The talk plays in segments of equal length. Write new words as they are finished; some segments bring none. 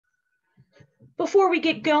Before we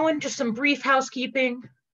get going, just some brief housekeeping.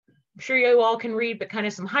 I'm sure you all can read, but kind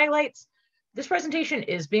of some highlights. This presentation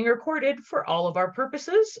is being recorded for all of our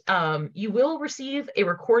purposes. You will receive a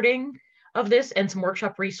recording of this and some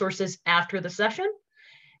workshop resources after the session.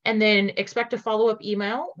 And then expect a follow-up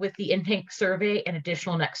email with the intake survey and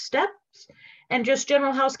additional next steps. And just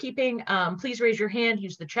general housekeeping, please raise your hand,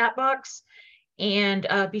 use the chat box, and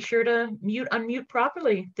be sure to unmute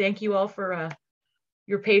properly. Thank you all for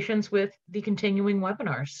your patience with the continuing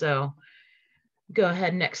webinar. So go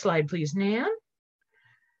ahead, next slide, please, Nan.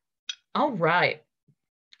 All right,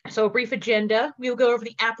 so a brief agenda. We'll go over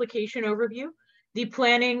the application overview, the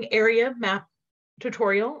planning area map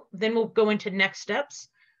tutorial, then we'll go into next steps,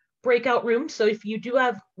 breakout rooms. So if you do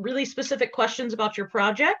have really specific questions about your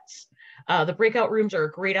projects, the breakout rooms are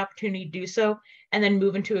a great opportunity to do so, and then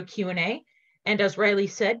move into a Q&A. And as Riley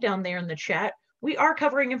said down there in the chat, we are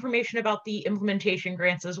covering information about the implementation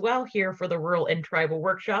grants as well here for the rural and tribal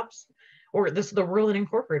workshops, or this is the rural and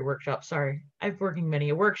incorporated workshop, sorry. I've working many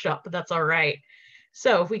a workshop, but that's all right.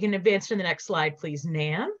 So if we can advance to the next slide, please,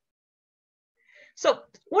 Nan. So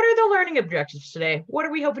what are the learning objectives today? What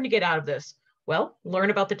are we hoping to get out of this? Well, learn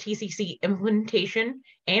about the TCC implementation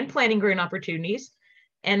and planning grant opportunities.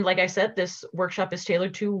 And like I said, this workshop is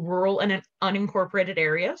tailored to rural and unincorporated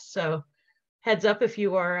areas. So heads up if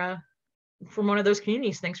you are from one of those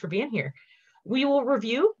communities, thanks for being here. We will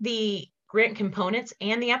review the grant components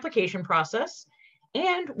and the application process.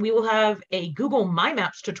 And we will have a Google My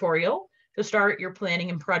Maps tutorial to start your planning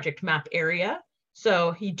and project map area.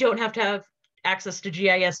 So you don't have to have access to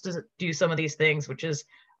GIS to do some of these things, which is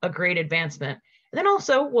a great advancement. And then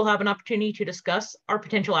also we'll have an opportunity to discuss our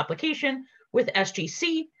potential application with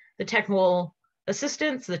SGC, the technical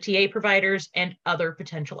assistants, the TA providers, and other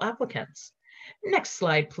potential applicants. Next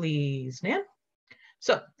slide, please, Nan.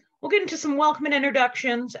 So we'll get into some welcome and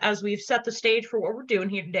introductions as we've set the stage for what we're doing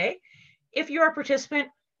here today. If you're a participant,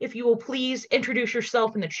 if you will please introduce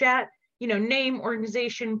yourself in the chat, name,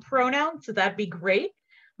 organization, pronouns, so that'd be great.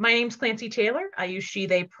 My name's Clancy Taylor. I use she,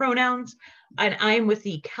 they pronouns, and I'm with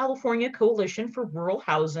the California Coalition for Rural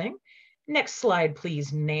Housing. Next slide,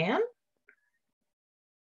 please, Nan.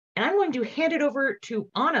 And I'm going to hand it over to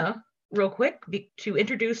Anna real quick to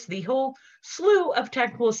introduce the whole slew of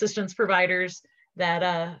technical assistance providers that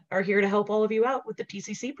are here to help all of you out with the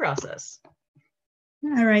TCC process.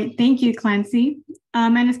 All right, thank you, Clancy.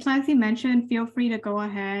 And as Clancy mentioned, feel free to go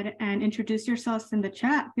ahead and introduce yourselves in the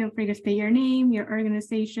chat. Feel free to state your name, your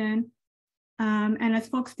organization. And as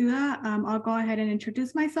folks do that, I'll go ahead and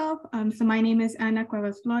introduce myself. So my name is Ana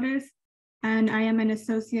Cuevas Flores, and I am an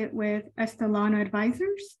associate with Estelano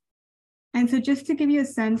Advisors. And so just to give you a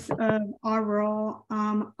sense of our role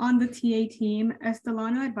on the TA team,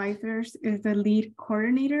 Estelano Advisors is the lead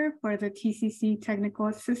coordinator for the TCC Technical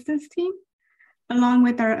Assistance Team, along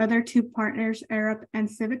with our other two partners, Arup and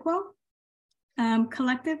CivicWell.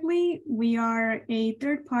 Collectively, we are a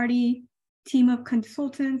third-party team of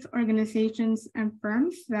consultants, organizations, and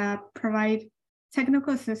firms that provide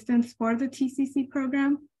technical assistance for the TCC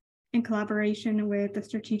program in collaboration with the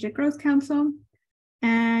Strategic Growth Council.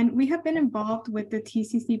 And we have been involved with the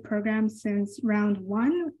TCC program since round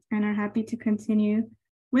 1 and are happy to continue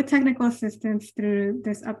with technical assistance through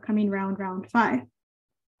this upcoming round 5.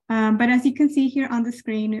 But as you can see here on the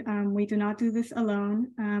screen, we do not do this alone.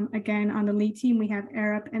 Again, on the lead team, we have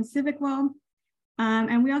Arup and CivicWell.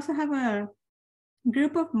 And we also have a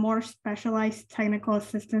group of more specialized technical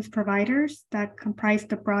assistance providers that comprise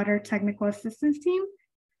the broader technical assistance team,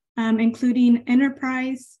 including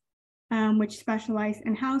Enterprise, which specialize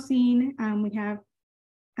in housing. We have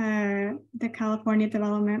the California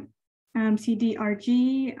Development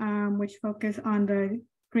CDRG, which focus on the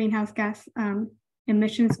greenhouse gas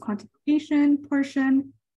emissions quantification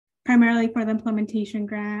portion, primarily for the implementation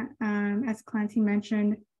grant. As Clancy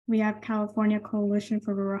mentioned, we have California Coalition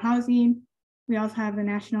for Rural Housing. We also have the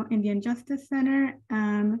National Indian Justice Center,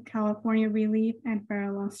 California Relief, and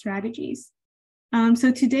Parallel Strategies.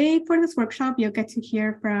 So today for this workshop, you'll get to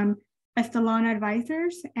hear from Estelano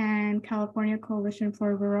Advisors and California Coalition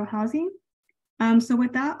for Rural Housing. So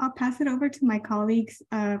with that, I'll pass it over to my colleagues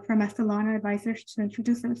from Estelano Advisors to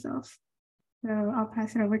introduce themselves. So I'll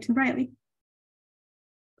pass it over to Riley.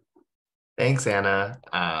 Thanks, Anna.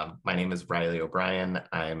 My name is Riley O'Brien.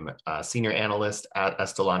 I'm a senior analyst at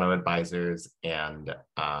Estelano Advisors and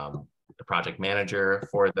the project manager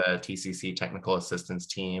for the TCC Technical Assistance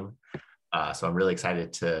Team. So I'm really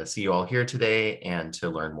excited to see you all here today and to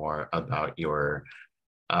learn more about your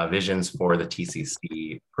visions for the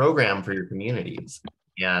TCC program for your communities.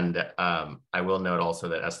 And I will note also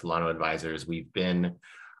that Estelano Advisors, we've been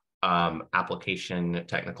application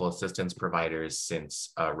technical assistance providers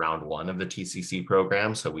since round one of the TCC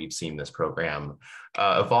program. So we've seen this program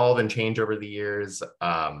evolve and change over the years.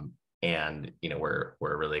 And we're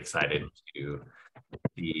really excited to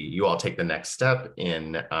see you all take the next step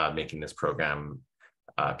in making this program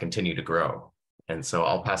continue to grow. And so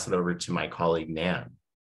I'll pass it over to my colleague, Nan.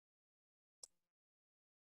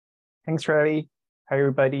 Thanks, Riley. Hi,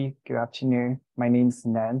 everybody. Good afternoon. My name is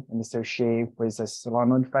Nan. I'm associate with the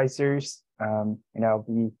Solano Advisors. And I'll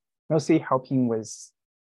be mostly helping with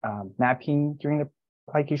mapping during the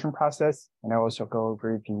application process. And I'll also go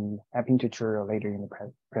over the mapping tutorial later in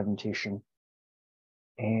the presentation.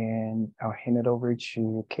 And I'll hand it over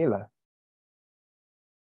to Kayla.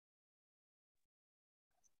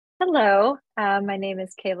 Hello, my name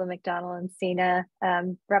is Kayla McDonald-Encina,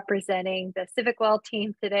 representing the CivicWell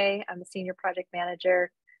team today. I'm a senior project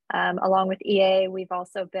manager. Along with EA, we've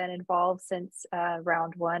also been involved since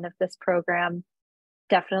round one of this program.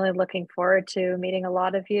 Definitely looking forward to meeting a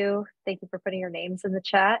lot of you. Thank you for putting your names in the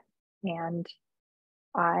chat. And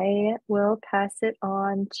I will pass it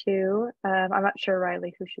on to, I'm not sure,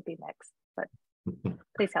 Riley, who should be next, but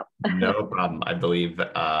please help. No problem. I believe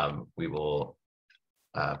we will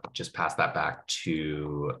just pass that back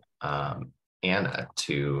to Anna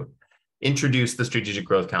to introduce the Strategic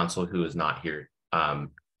Growth Council, who is not here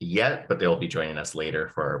yet, but they'll be joining us later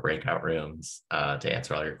for our breakout rooms to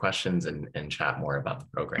answer all your questions and chat more about the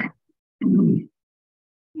program.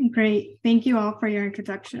 Great. Thank you all for your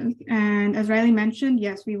introductions. And as Riley mentioned,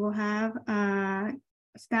 yes, we will have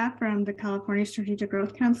staff from the California Strategic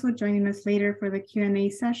Growth Council joining us later for the Q&A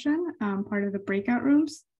session, part of the breakout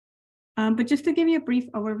rooms. But just to give you a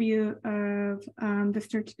brief overview of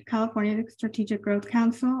the California Strategic Growth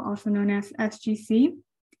Council, also known as SGC.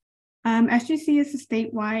 SGC is a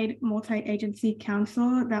statewide multi-agency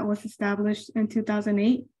council that was established in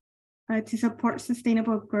 2008 to support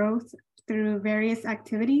sustainable growth through various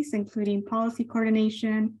activities, including policy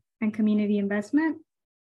coordination and community investment.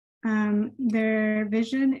 Their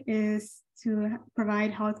vision is to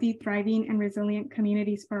provide healthy, thriving, and resilient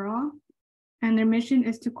communities for all. And their mission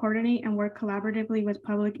is to coordinate and work collaboratively with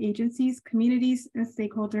public agencies, communities, and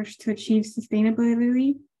stakeholders to achieve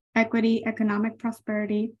sustainability, equity, economic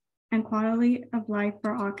prosperity, and quality of life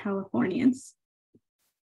for all Californians.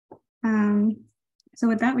 So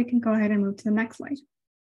with that, we can go ahead and move to the next slide.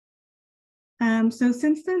 So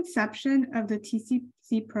since the inception of the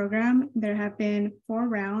TCC program, there have been 4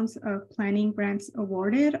 rounds of planning grants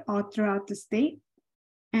awarded all throughout the state.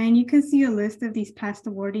 And you can see a list of these past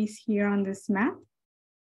awardees here on this map.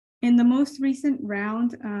 In the most recent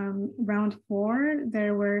round, round 4,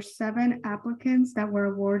 there were 7 applicants that were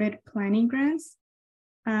awarded planning grants.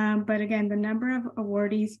 But again, the number of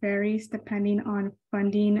awardees varies depending on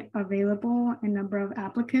funding available and number of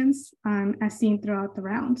applicants as seen throughout the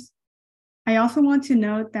rounds. I also want to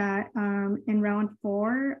note that in round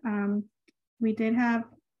 4, we did have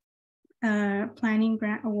planning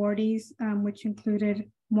grant awardees, which included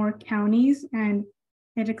more counties, and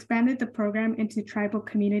it expanded the program into tribal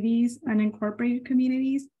communities, unincorporated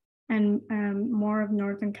communities, and more of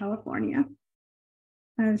Northern California.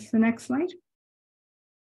 So next slide.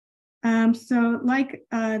 So like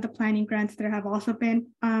the planning grants, there have also been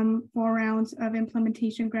 4 rounds of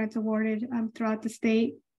implementation grants awarded throughout the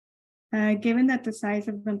state. Given that the size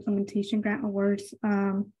of the implementation grant awards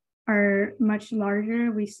are much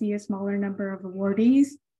larger, we see a smaller number of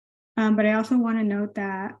awardees. But I also want to note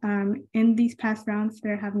that in these past rounds,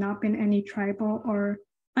 there have not been any tribal or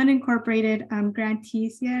unincorporated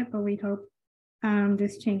grantees yet, but we hope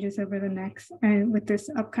this changes over the next, with this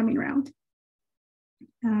upcoming round.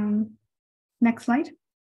 Next slide.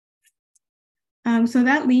 So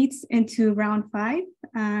that leads into round 5.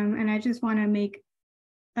 And I just want to make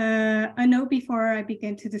a note before I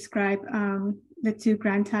begin to describe the 2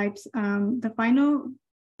 grant types. The final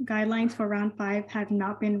guidelines for round 5 have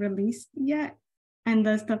not been released yet, and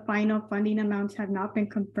thus the final funding amounts have not been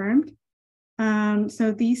confirmed.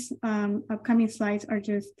 So these upcoming slides are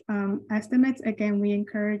just estimates. Again, we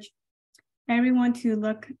encourage everyone to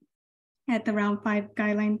look at the round 5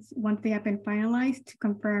 guidelines once they have been finalized to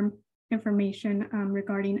confirm information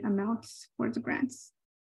regarding amounts for the grants.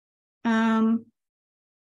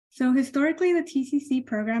 So historically, the TCC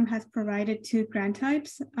program has provided 2 grant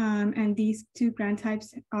types, and these 2 grant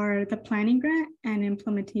types are the planning grant and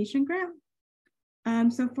implementation grant.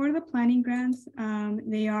 So for the planning grants,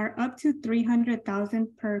 they are up to $300,000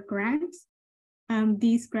 per grant.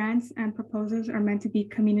 These grants and proposals are meant to be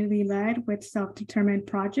community-led with self-determined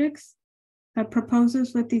projects.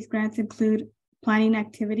 Proposals with these grants include planning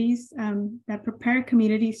activities that prepare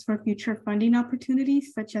communities for future funding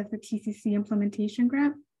opportunities, such as the TCC implementation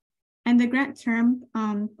grant. And the grant term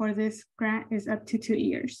for this grant is up to 2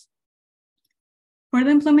 years. For the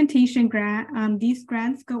implementation grant, these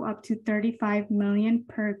grants go up to $35 million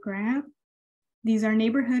per grant. These are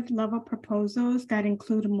neighborhood level proposals that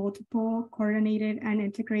include multiple coordinated and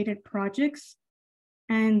integrated projects.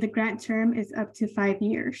 And the grant term is up to 5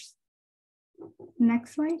 years.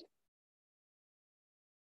 Next slide.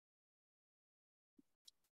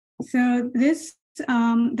 So this,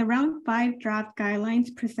 the round 5 draft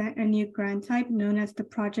guidelines present a new grant type known as the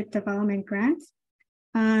project development grant.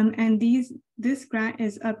 And this grant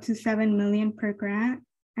is up to $7 million per grant.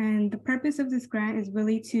 And the purpose of this grant is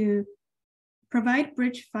really to provide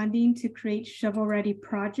bridge funding to create shovel-ready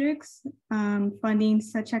projects, funding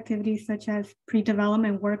such activities such as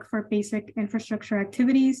pre-development work for basic infrastructure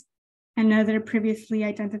activities and other previously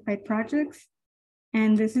identified projects.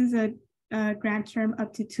 And this is a grant term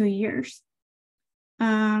up to 2 years.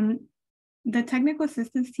 The technical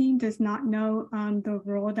assistance team does not know the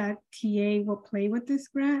role that TA will play with this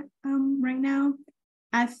grant right now.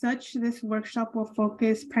 As such, this workshop will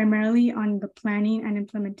focus primarily on the planning and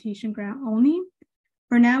implementation grant only.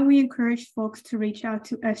 For now, we encourage folks to reach out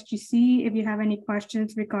to SGC if you have any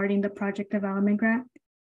questions regarding the project development grant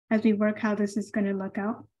as we work how this is going to look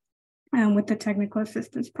out with the technical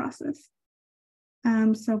assistance process.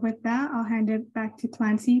 So with that, I'll hand it back to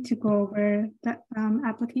Clancy to go over the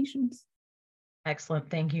applications. Excellent.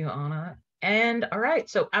 Thank you, Anna. And all right,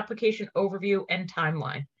 so application overview and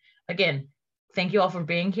timeline. Again, thank you all for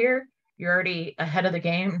being here. You're already ahead of the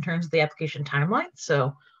game in terms of the application timeline.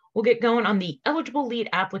 So we'll get going on the eligible lead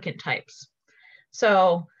applicant types.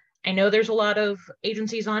 So I know there's a lot of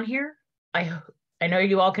agencies on here. I know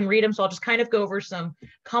you all can read them, so I'll just kind of go over some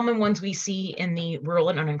common ones we see in the rural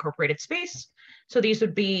and unincorporated space. So these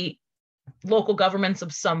would be local governments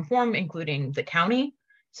of some form, including the county,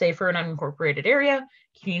 say for an unincorporated area,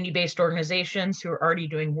 community-based organizations who are already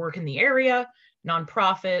doing work in the area,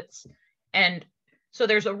 nonprofits. And so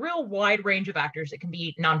there's a real wide range of actors. It can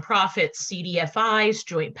be nonprofits, CDFIs,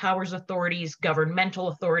 joint powers authorities, governmental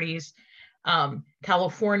authorities,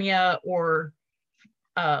 California, or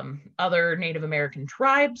other Native American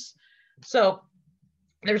tribes. So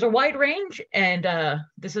there's a wide range, and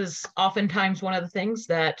this is oftentimes one of the things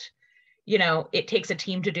that, you know, it takes a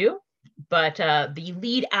team to do, but the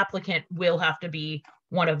lead applicant will have to be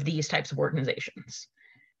one of these types of organizations.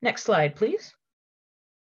 Next slide, please.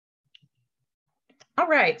 All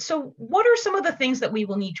right, so what are some of the things that we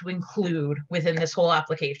will need to include within this whole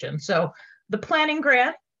application? So the planning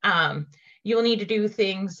grant, you'll need to do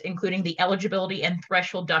things including the eligibility and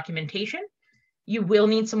threshold documentation. You will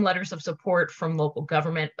need some letters of support from local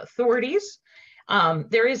government authorities.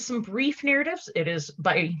 There is some brief narratives. It is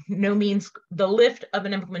by no means the lift of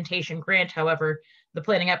an implementation grant. However, the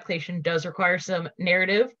planning application does require some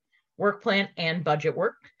narrative, work plan, and budget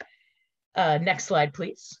work. Next slide,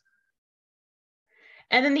 please.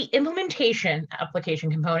 And then the implementation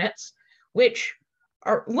application components, which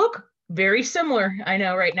look very similar, I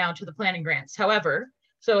know right now, to the planning grants. However,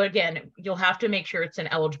 so again, you'll have to make sure it's an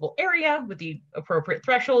eligible area with the appropriate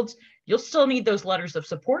thresholds. You'll still need those letters of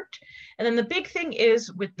support. And then the big thing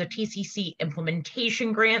is with the TCC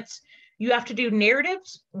implementation grants, you have to do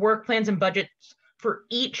narratives, work plans, and budgets for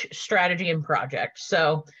each strategy and project.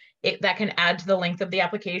 So that can add to the length of the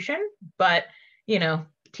application, but you know,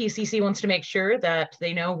 TCC wants to make sure that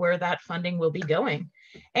they know where that funding will be going.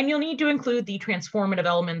 And you'll need to include the transformative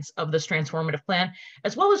elements of this transformative plan,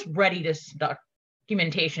 as well as readiness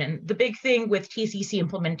documentation. The big thing with TCC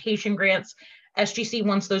implementation grants, SGC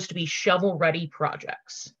wants those to be shovel-ready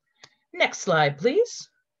projects. Next slide, please.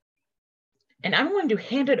 And I'm going to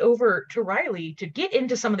hand it over to Riley to get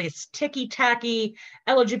into some of these ticky-tacky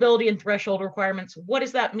eligibility and threshold requirements. What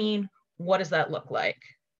does that mean? What does that look like?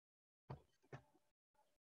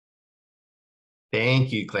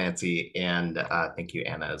 Thank you, Clancy, and thank you,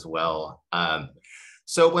 Anna, as well.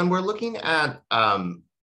 So when we're looking at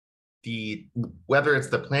whether it's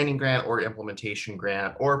the planning grant or implementation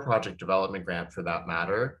grant or project development grant for that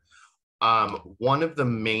matter, one of the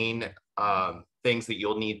main things that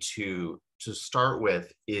you'll need to start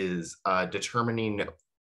with is determining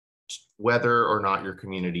whether or not your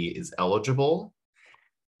community is eligible.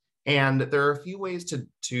 And there are a few ways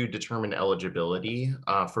to determine eligibility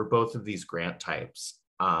for both of these grant types.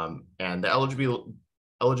 And the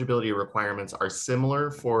eligibility requirements are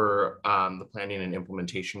similar for the planning and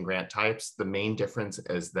implementation grant types. The main difference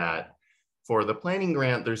is that for the planning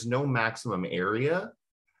grant, there's no maximum area,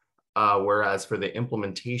 whereas for the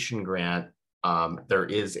implementation grant, there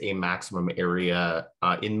is a maximum area,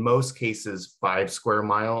 in most cases, 5 square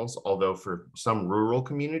miles, although for some rural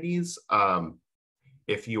communities,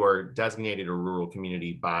 if you are designated a rural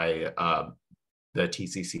community by the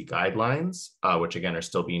TCC guidelines, which again are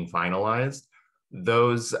still being finalized,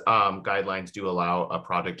 those guidelines do allow a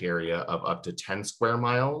project area of up to 10 square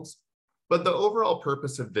miles. But the overall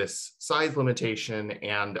purpose of this size limitation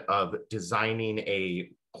and of designing a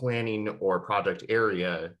planning or project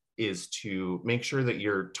area is to make sure that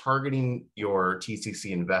you're targeting your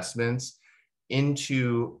TCC investments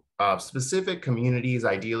into specific communities,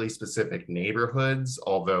 ideally specific neighborhoods,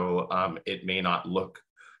 although it may not look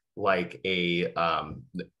like a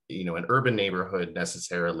an urban neighborhood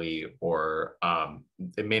necessarily, or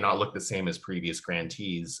it may not look the same as previous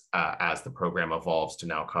grantees as the program evolves to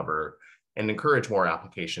now cover and encourage more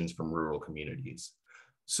applications from rural communities.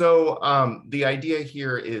 So the idea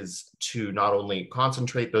here is to not only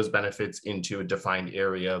concentrate those benefits into a defined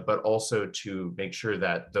area, but also to make sure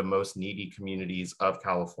that the most needy communities of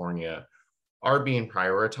California are being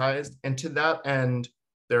prioritized. And to that end,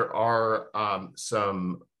 there are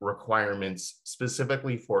some requirements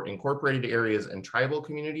specifically for incorporated areas and tribal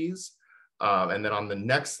communities. And then on the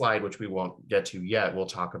next slide, which we won't get to yet, we'll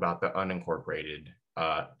talk about the unincorporated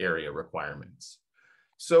area requirements.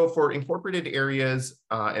 So for incorporated areas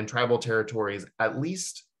and tribal territories, at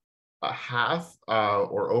least a half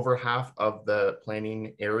or over half of the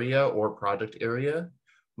planning area or project area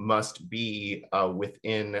must be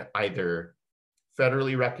within either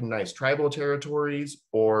federally recognized tribal territories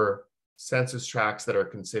or census tracts that are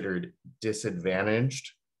considered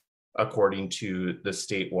disadvantaged according to the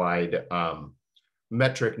statewide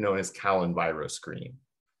metric known as CalEnviroscreen.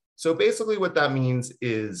 So basically what that means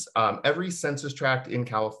is every census tract in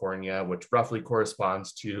California, which roughly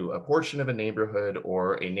corresponds to a portion of a neighborhood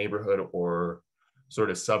or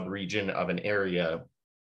sort of sub-region of an area,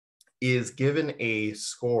 is given a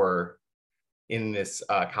score in this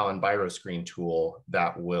CalEnviroscreen tool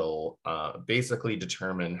that will basically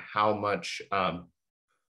determine how much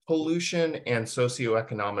pollution and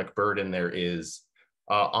socioeconomic burden there is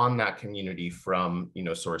on that community from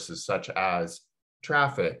sources such as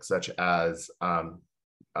traffic, such as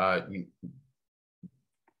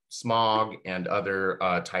smog and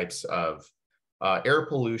other types of air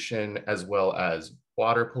pollution, as well as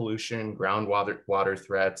water pollution, groundwater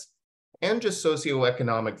threats, and just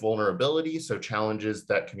socioeconomic vulnerability. So challenges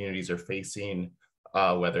that communities are facing,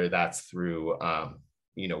 whether that's through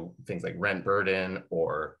things like rent burden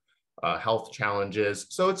or health challenges.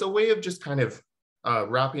 So it's a way of just kind of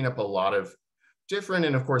wrapping up a lot of different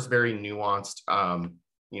and of course very nuanced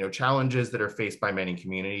challenges that are faced by many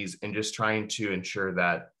communities, and just trying to ensure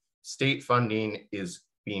that state funding is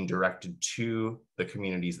being directed to the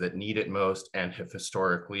communities that need it most and have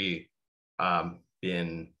historically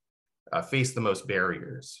faced the most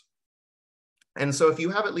barriers. And so if you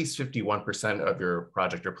have at least 51% of your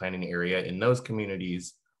project or planning area in those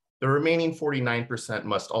communities, the remaining 49%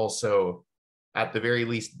 must also at the very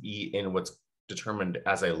least be in what's determined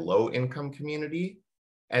as a low income community.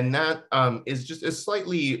 And that is just a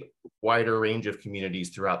slightly wider range of communities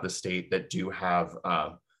throughout the state that do have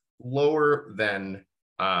lower than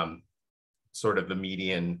sort of the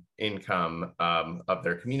median income of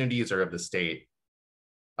their communities or of the state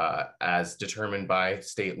as determined by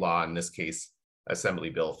state law, in this case, Assembly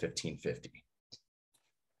Bill 1550.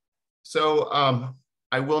 So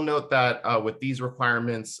I will note that with these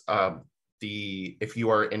requirements, if you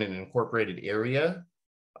are in an incorporated area,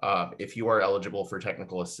 if you are eligible for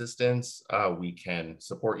technical assistance, we can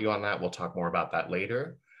support you on that. We'll talk more about that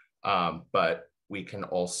later. But you can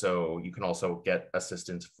also get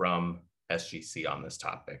assistance from SGC on this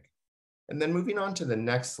topic. And then moving on to the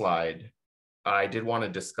next slide, I did want to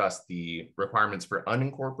discuss the requirements for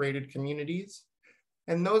unincorporated communities.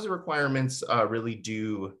 And those requirements really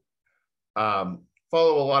do follow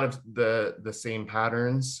a lot of the same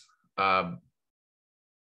patterns.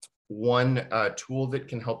 One tool that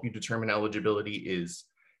can help you determine eligibility is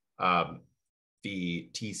the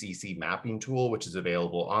TCC mapping tool, which is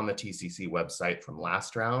available on the TCC website from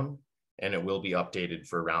last round, and it will be updated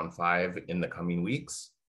for round 5 in the coming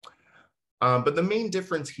weeks. But the main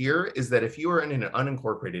difference here is that if you are in an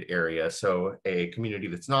unincorporated area, so a community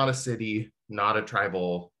that's not a city, not a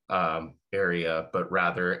tribal area, but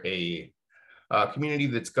rather a community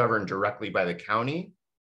that's governed directly by the county,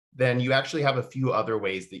 then you actually have a few other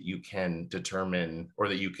ways that you can determine or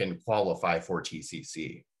that you can qualify for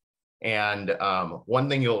TCC. And one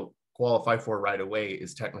thing you'll qualify for right away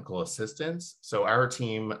is technical assistance. So our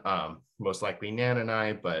team, most likely Nan and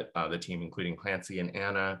I, but the team including Clancy and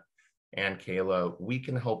Anna, and Kayla, we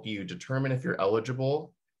can help you determine if you're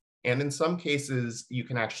eligible. And in some cases, you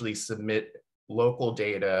can actually submit local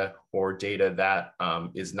data or data that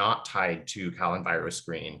is not tied to Cal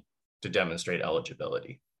EnviroScreen to demonstrate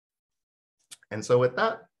eligibility. And so with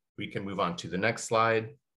that, we can move on to the next slide.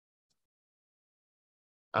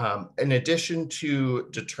 In addition to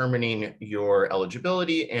determining your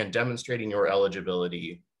eligibility and demonstrating your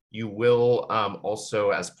eligibility, you will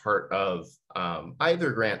also, as part of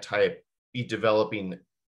either grant type, be developing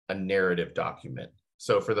a narrative document.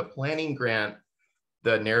 So for the planning grant,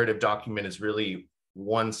 the narrative document is really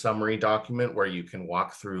one summary document where you can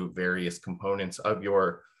walk through various components of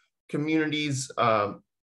your community's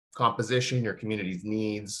composition, your community's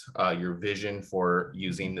needs, your vision for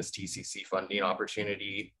using this TCC funding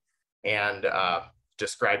opportunity, and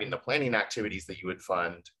describing the planning activities that you would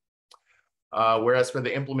fund. Whereas for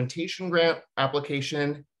the implementation grant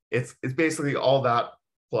application, it's basically all that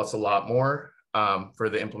plus a lot more. For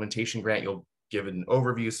the implementation grant, you'll give an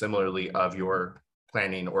overview similarly of your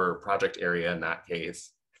planning or project area in that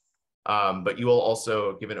case. But you will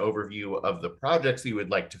also give an overview of the projects you would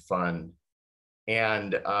like to fund.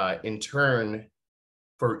 And in turn,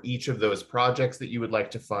 for each of those projects that you would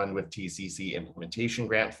like to fund with TCC implementation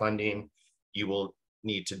grant funding, you will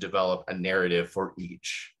need to develop a narrative for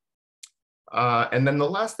each. And then the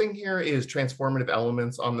last thing here is transformative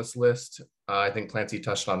elements on this list. I think Clancy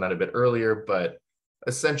touched on that a bit earlier, but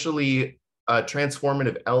essentially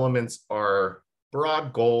transformative elements are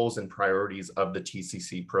broad goals and priorities of the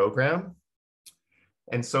TCC program.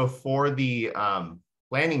 And so for the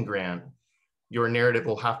planning grant, your narrative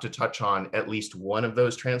will have to touch on at least one of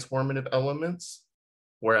those transformative elements,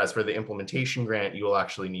 whereas for the implementation grant, you will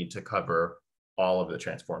actually need to cover all of the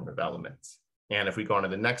transformative elements. And if we go on to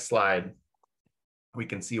the next slide, we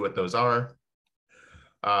can see what those are.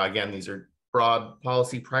 Again, these are broad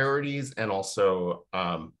policy priorities and also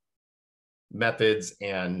methods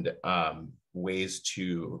and ways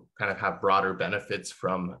to kind of have broader benefits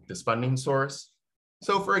from this funding source.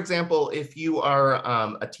 So for example, if you are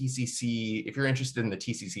a TCC, if you're interested in the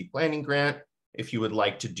TCC planning grant, if you would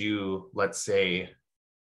like to do, let's say,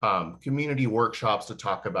 community workshops to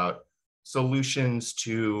talk about solutions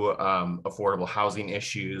to affordable housing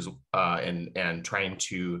issues and trying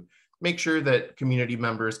to make sure that community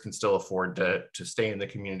members can still afford to stay in the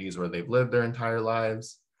communities where they've lived their entire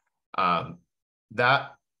lives,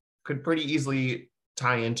 that could pretty easily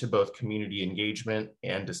tie into both community engagement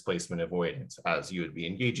and displacement avoidance, as you would be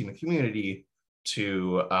engaging the community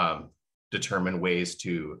to determine ways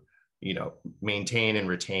to, maintain and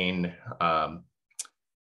retain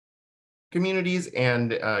communities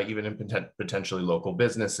and even in potentially local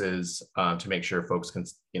businesses to make sure folks can,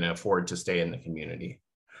 afford to stay in the community.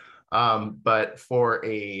 But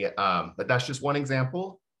that's just one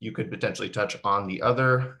example. You could potentially touch on the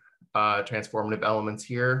other transformative elements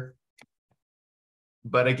here.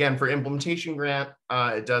 But again, for implementation grant,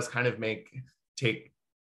 it does kind of take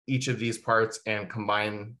each of these parts and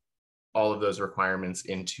combine all of those requirements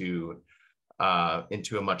into a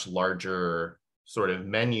much larger sort of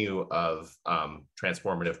menu of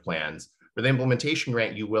transformative plans. For the implementation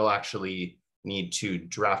grant, you will actually need to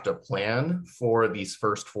draft a plan for these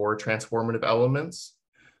first 4 transformative elements.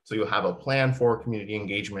 So you'll have a plan for community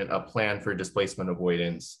engagement, a plan for displacement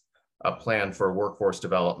avoidance, a plan for workforce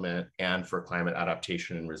development, and for climate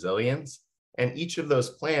adaptation and resilience. And each of those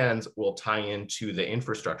plans will tie into the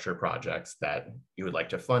infrastructure projects that you would like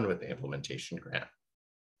to fund with the implementation grant.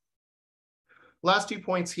 Last 2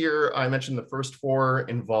 points here, I mentioned the first 4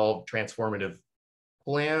 involve transformative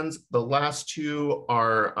plans. The last 2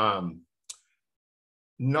 are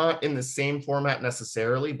not in the same format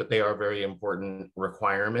necessarily, but they are very important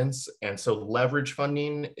requirements. And so leverage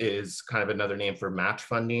funding is kind of another name for match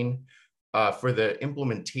funding. For the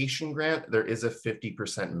implementation grant, there is a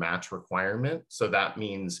 50% match requirement. So that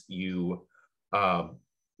means you,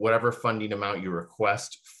 whatever funding amount you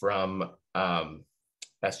request from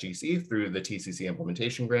SGC through the TCC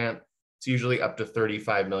implementation grant, it's usually up to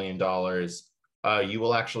 $35 million. You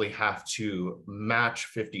will actually have to match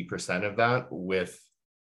 50% of that with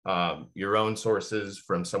your own sources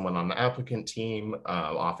from someone on the applicant team.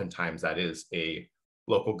 Oftentimes that is a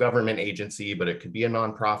local government agency, but it could be a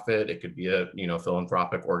nonprofit, it could be a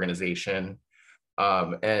philanthropic organization.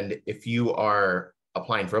 And if you are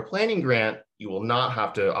applying for a planning grant, you will not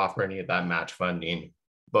have to offer any of that match funding.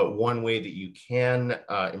 But one way that you can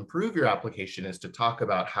improve your application is to talk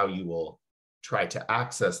about how you will try to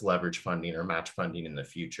access leverage funding or match funding in the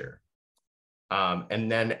future.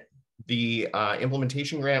 And then the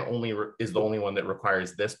implementation grant is the only one that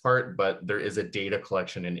requires this part, but there is a data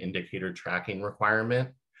collection and indicator tracking requirement.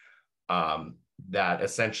 that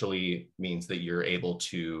essentially means that you're able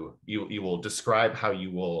to, you will describe how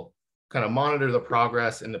you will kind of monitor the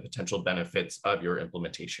progress and the potential benefits of your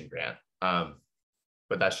implementation grant.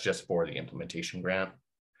 But that's just for the implementation grant.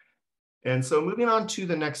 And so moving on to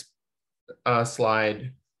the next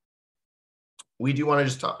slide, we do want to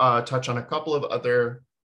just touch on a couple of other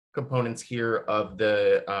components here of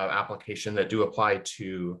the application that do apply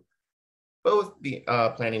to both the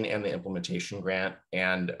planning and the implementation grant.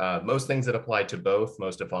 And most things that apply to both,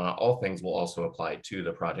 most if not all things, will also apply to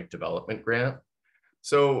the project development grant.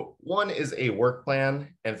 So one is a work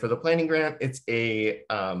plan, and for the planning grant, it's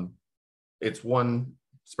one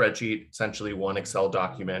spreadsheet, essentially one Excel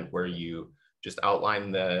document where you just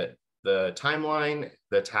outline the timeline,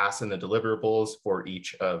 the tasks, and the deliverables for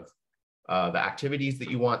each of the activities that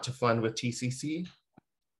you want to fund with TCC.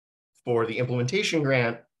 For the implementation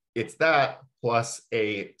grant, it's that plus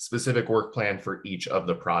a specific work plan for each of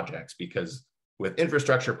the projects, because with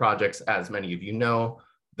infrastructure projects, as many of you know,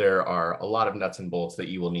 there are a lot of nuts and bolts that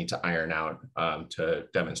you will need to iron out to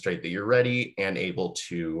demonstrate that you're ready and able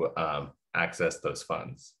to access those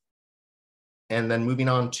funds. And then moving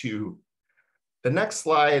on to the next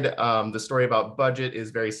slide, the story about budget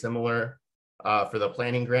is very similar. For the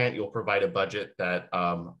planning grant, you'll provide a budget that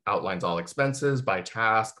outlines all expenses by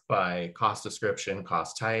task, by cost description,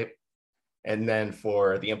 cost type. And then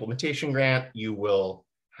for the implementation grant, you will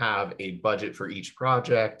have a budget for each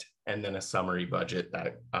project and then a summary budget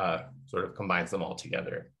that sort of combines them all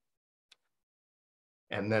together.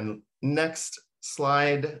 And then next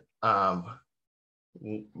slide,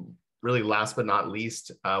 really last but not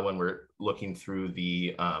least, when we're looking through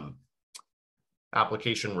the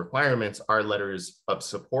application requirements, are letters of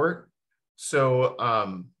support. So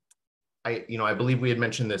I believe we had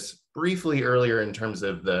mentioned this briefly earlier in terms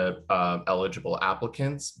of the eligible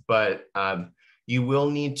applicants, but you will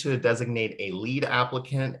need to designate a lead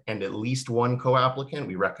applicant and at least one co-applicant.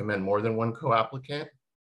 We recommend more than one co-applicant.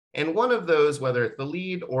 And one of those, whether it's the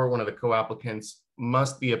lead or one of the co-applicants,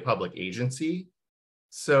 must be a public agency.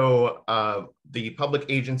 So the public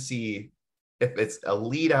agency, if it's a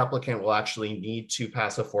lead applicant, will actually need to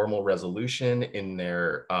pass a formal resolution in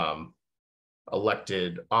their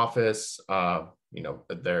elected office,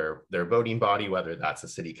 their voting body, whether that's a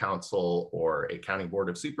city council or a county board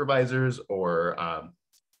of supervisors, or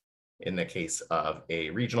in the case of a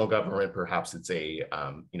regional government, perhaps it's a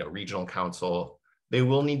regional council. They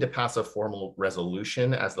will need to pass a formal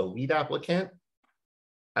resolution as the lead applicant.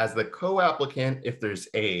 As the co-applicant, if there's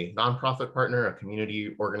a nonprofit partner, a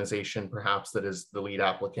community organization, perhaps, that is the lead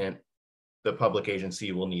applicant, the public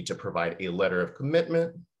agency will need to provide a letter of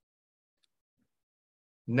commitment.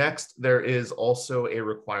 Next, there is also a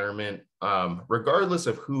requirement, regardless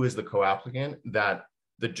of who is the co-applicant, that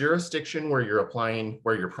the jurisdiction where you're applying,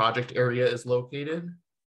 where your project area is located,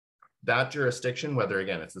 that jurisdiction, whether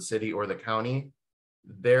again it's the city or the county,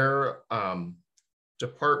 their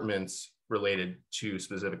departments related to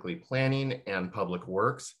specifically planning and public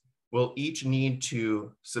works will each need to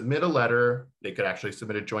submit a letter. They could actually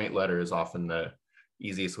submit a joint letter, is often the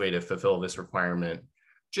easiest way to fulfill this requirement,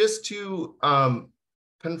 just to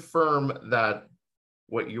confirm that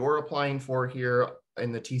what you're applying for here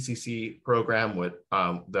in the TCC program, what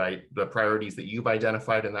the priorities that you've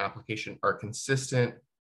identified in the application are consistent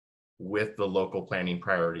with the local planning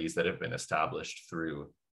priorities that have been established through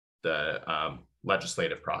the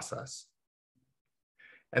legislative process.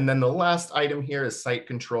 And then the last item here is site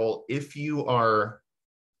control. If you are,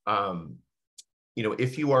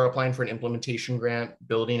 if you are applying for an implementation grant,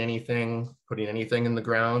 building anything, putting anything in the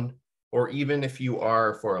ground, or even if you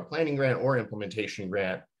are for a planning grant or implementation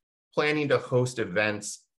grant, planning to host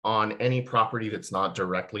events on any property that's not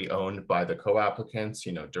directly owned by the co-applicants,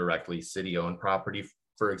 directly city-owned property,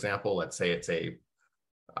 for example, let's say it's a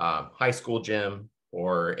high school gym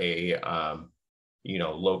or a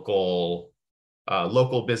local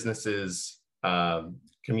businesses,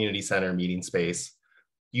 community center, meeting space,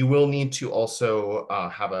 you will need to also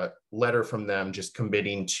have a letter from them just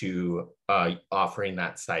committing to offering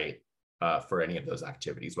that site for any of those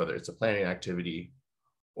activities, whether it's a planning activity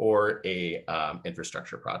or a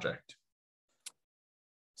infrastructure project.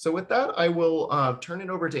 So with that, I will turn it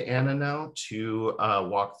over to Anna now to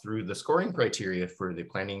walk through the scoring criteria for the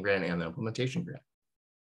planning grant and the implementation grant.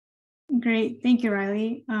 Great, thank you,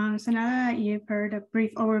 Riley. So now that you've heard a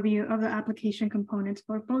brief overview of the application components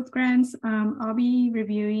for both grants, I'll be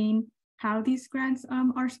reviewing how these grants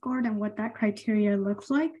are scored and what that criteria looks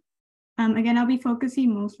like. Again, I'll be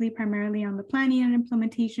focusing primarily on the planning and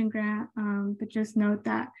implementation grant, but just note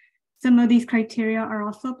that some of these criteria are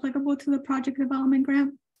also applicable to the project development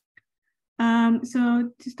grant. So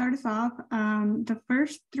to start us off, the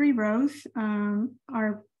first 3 rows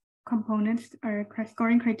are components or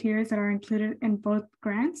scoring criteria that are included in both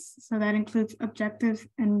grants. So that includes objectives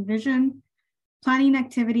and vision, planning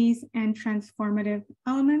activities, and transformative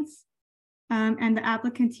elements, and the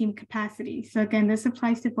applicant team capacity. So again, this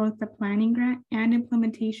applies to both the planning grant and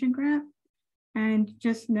implementation grant. And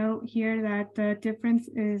just note here that the difference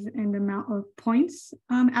is in the amount of points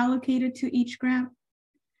allocated to each grant.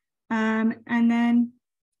 And then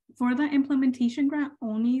for the implementation grant,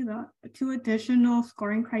 only the 2 additional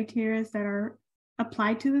scoring criteria that are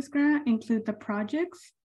applied to this grant include the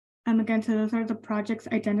projects. Again, so those are the projects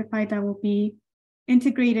identified that will be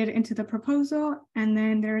integrated into the proposal. And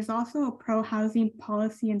then there's also a pro-housing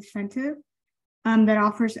policy incentive that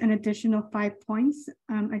offers an additional 5 points.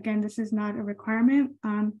 Again, this is not a requirement,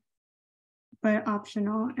 but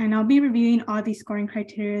optional. And I'll be reviewing all these scoring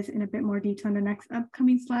criteria in a bit more detail in the next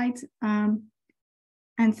upcoming slides.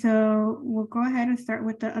 And so we'll go ahead and start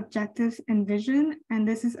with the objectives and vision. And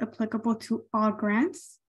this is applicable to all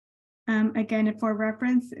grants. Again, for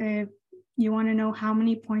reference, if you want to know how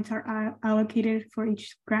many points are allocated for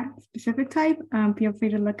each grant specific type, feel free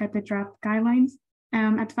to look at the draft guidelines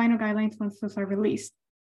at the final guidelines once those are released.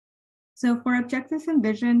 So for objectives and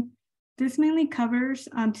vision, this mainly covers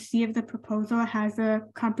to see if the proposal has a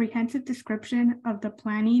comprehensive description of the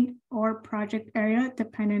planning or project area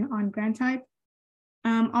dependent on grant type.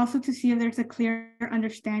 Also to see if there's a clear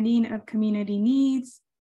understanding of community needs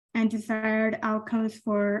and desired outcomes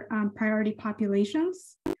for priority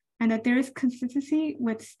populations, and that there is consistency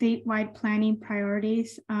with statewide planning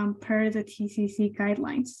priorities per the TCC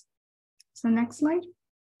guidelines. So next slide.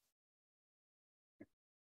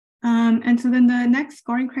 And so then the next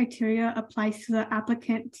scoring criteria applies to the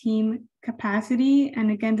applicant team capacity.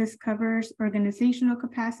 And again, this covers organizational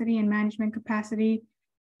capacity and management capacity,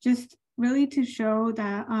 just really to show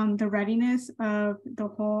that the readiness of the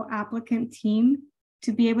whole applicant team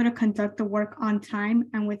to be able to conduct the work on time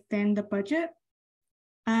and within the budget.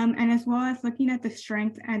 And as well as looking at the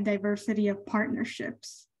strength and diversity of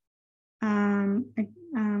partnerships. And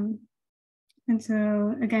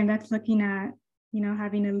so again, that's looking at,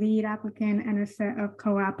 having a lead applicant and a set of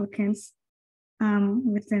co-applicants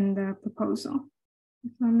within the proposal.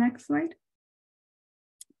 So next slide.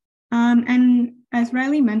 And as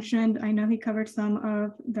Riley mentioned, I know he covered some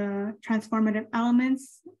of the transformative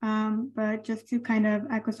elements, but just to kind of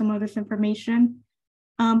echo some of this information,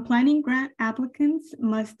 planning grant applicants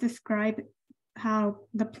must describe how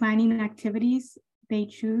the planning activities they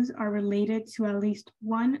choose are related to at least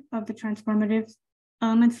one of the transformative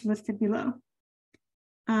elements listed below.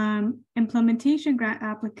 Implementation grant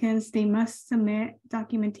applicants, they must submit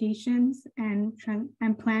documentations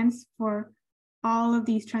and plans for all of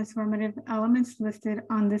these transformative elements listed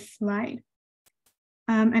on this slide.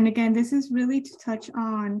 And again, this is really to touch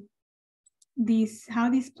on how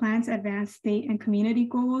these plans advance state and community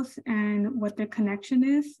goals and what their connection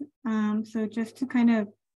is. So just to kind of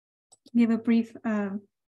give a brief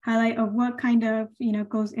highlight of what kind of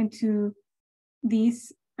goes into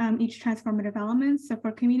these each transformative elements. So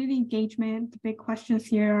for community engagement, the big questions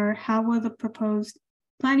here are: how will the proposed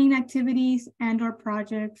planning activities and or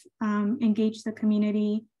projects engage the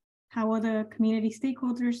community? How will the community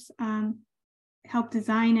stakeholders help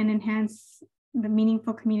design and enhance the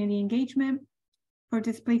meaningful community engagement? For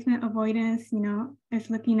displacement avoidance, it's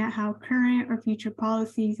looking at how current or future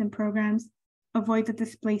policies and programs avoid the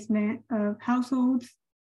displacement of households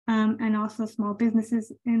and also small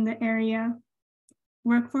businesses in the area.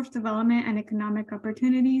 Workforce development and economic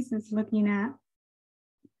opportunities is looking at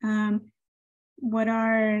what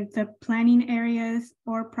are the planning areas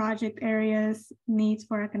or project areas needs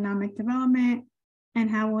for economic development, and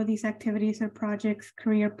how will these activities or projects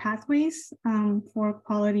career pathways for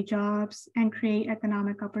quality jobs and create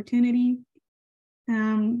economic opportunity.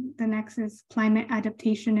 The next is climate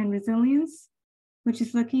adaptation and resilience, which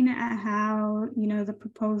is looking at how the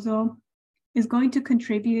proposal is going to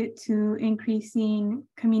contribute to increasing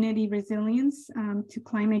community resilience to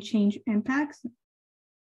climate change impacts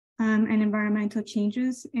and environmental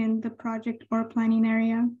changes in the project or planning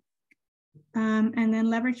area. And then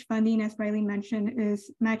leverage funding, as Riley mentioned,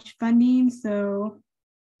 is match funding. So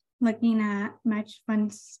looking at match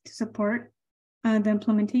funds to support the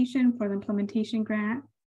implementation for the implementation grant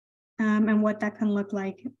and what that can look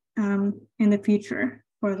like in the future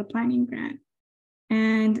for the planning grant.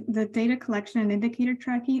 And the data collection and indicator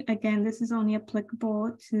tracking, again, this is only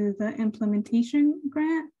applicable to the implementation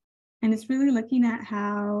grant. And it's really looking at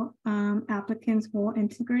how applicants will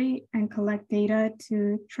integrate and collect data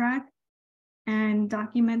to track and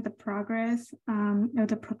document the progress of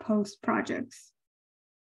the proposed projects.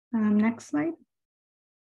 Next slide.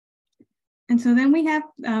 And so then we have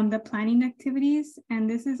the planning activities, and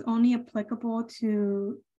this is only applicable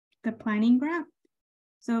to the planning grant.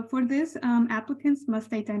 So for this, applicants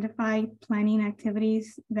must identify planning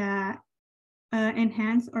activities that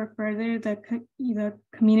enhance or further the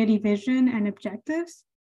community vision and objectives,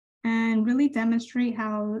 and really demonstrate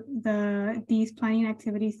how these planning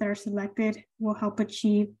activities that are selected will help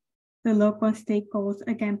achieve the local and state goals,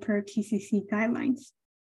 again, per TCC guidelines.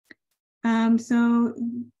 So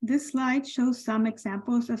this slide shows some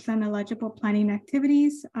examples of some eligible planning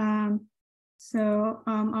activities. I'll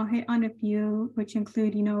hit on a few, which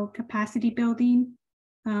include, capacity building,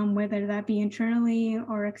 whether that be internally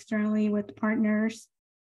or externally with partners,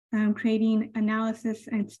 creating analysis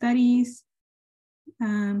and studies,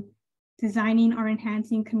 designing or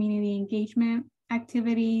enhancing community engagement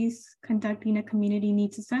activities, conducting a community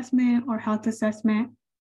needs assessment or health assessment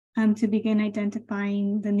to begin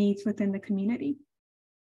identifying the needs within the community.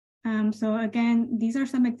 So again, these are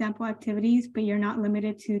some example activities, but you're not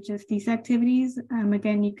limited to just these activities.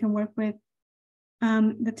 Again, you can work with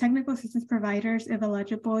the technical assistance providers, if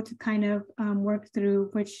eligible, to kind of work through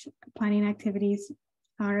which planning activities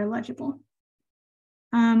are eligible.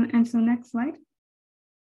 And so next slide.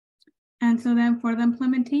 And so then for the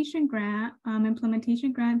implementation grant,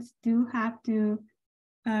 implementation grants do have to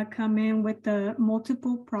come in with the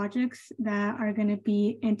multiple projects that are going to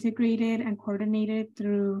be integrated and coordinated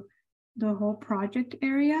through the whole project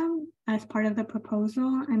area as part of the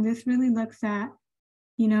proposal. And this really looks at,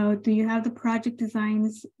 do you have the project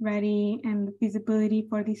designs ready and the feasibility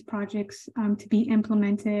for these projects to be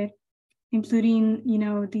implemented, including,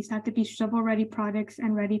 these have to be shovel-ready projects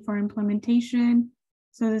and ready for implementation.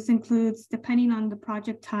 So this includes, depending on the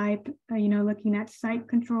project type, looking at site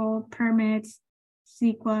control, permits,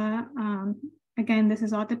 CEQA. Again, this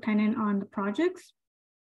is all dependent on the projects.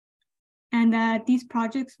 And that these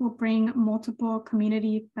projects will bring multiple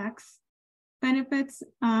community effects, benefits,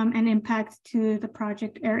 and impacts to the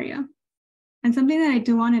project area. And something that I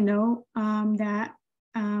do want to note that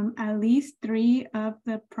at least 3 of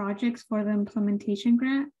the projects for the implementation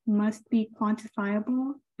grant must be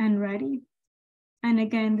quantifiable and ready. And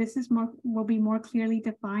again, this is will be more clearly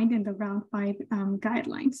defined in the round 5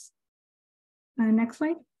 guidelines. Next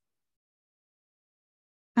slide.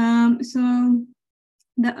 So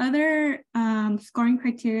the other scoring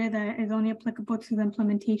criteria that is only applicable to the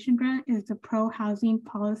implementation grant is the pro-housing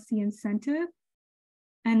policy incentive.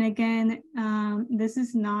 And again, this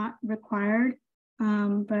is not required,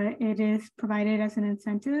 but it is provided as an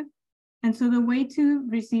incentive. And so the way to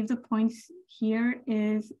receive the points here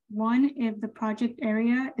is 1, if the project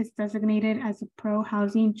area is designated as a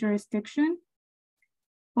pro-housing jurisdiction,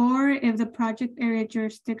 or if the project area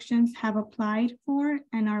jurisdictions have applied for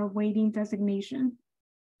and are awaiting designation.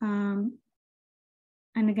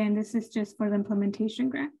 And again, this is just for the implementation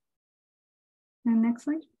grant. And next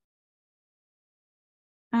slide.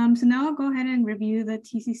 So now I'll go ahead and review the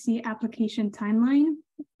TCC application timeline.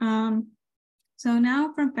 So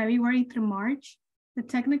now from February through March, the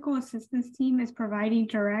technical assistance team is providing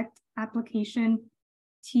direct application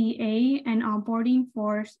TA and onboarding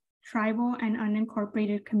for tribal and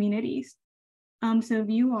unincorporated communities. So if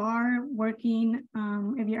you are working,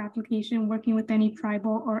 if your application working with any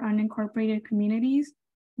tribal or unincorporated communities,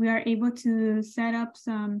 we are able to set up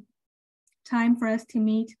some time for us to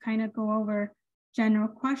meet to kind of go over general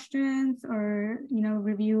questions or,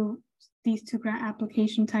 review these 2 grant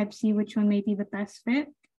application types, see which one may be the best fit.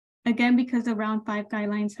 Again, because the round 5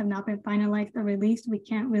 guidelines have not been finalized or released, we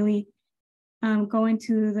can't really go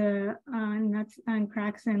into the nuts and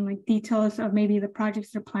cracks and details of maybe the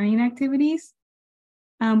projects or planning activities,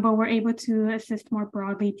 but we're able to assist more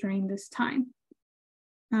broadly during this time.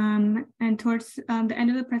 And towards the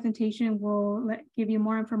end of the presentation, we'll give you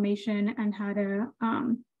more information on how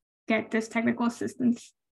to get this technical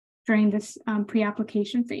assistance during this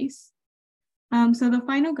pre-application phase. So the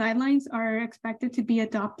final guidelines are expected to be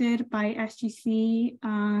adopted by SGC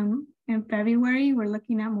in February. We're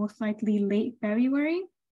looking at most likely late February,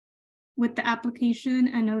 with the application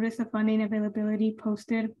and notice of funding availability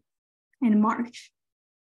posted in March.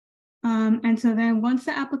 And so then once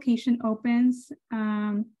the application opens,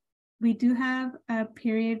 we do have a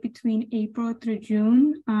period between April through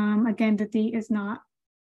June. Again, the date is not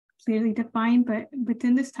clearly defined, but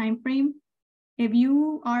within this time frame, if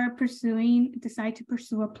you are decide to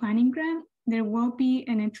pursue a planning grant, there will be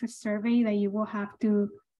an interest survey that you will have to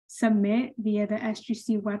submit via the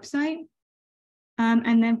SGC website.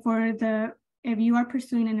 And then if you are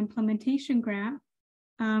pursuing an implementation grant,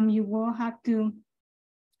 you will have to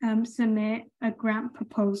submit a grant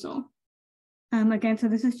proposal. Again, so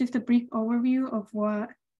this is just a brief overview of what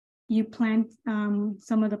you plan,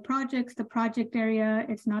 some of the projects, the project area.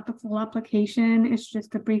 It's not the full application. It's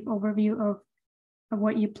just a brief overview of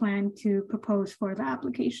what you plan to propose for the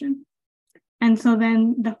application. And so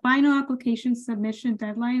then the final application submission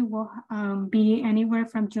deadline will be anywhere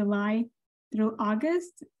from July through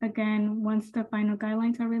August. Again, once the final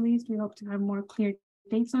guidelines are released, we hope to have more clear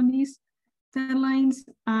dates on these deadlines.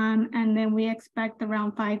 And then we expect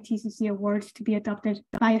around 5 TCC awards to be adopted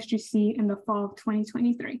by SGC in the fall of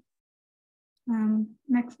 2023.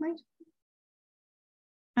 Next slide.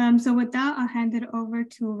 So with that, I'll hand it over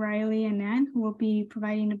to Riley and Nan, who will be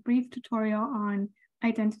providing a brief tutorial on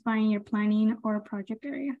identifying your planning or project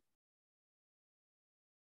area.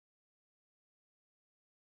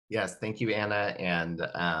 Yes, thank you, Anna, and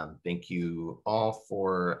thank you all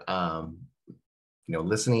for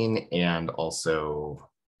listening and also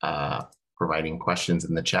providing questions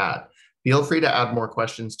in the chat. Feel free to add more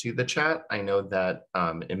questions to the chat. I know that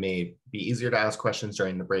it may be easier to ask questions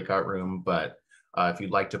during the breakout room, but if you'd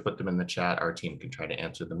like to put them in the chat, our team can try to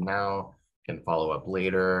answer them now, can follow up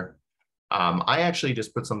later. I actually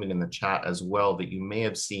just put something in the chat as well that you may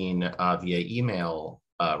have seen via email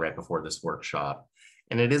right before this workshop.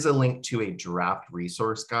 And it is a link to a draft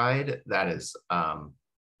resource guide that is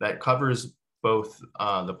that covers both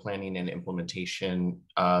the planning and implementation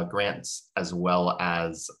grants, as well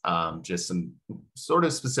as just some sort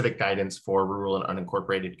of specific guidance for rural and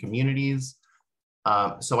unincorporated communities.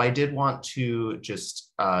 So I did want to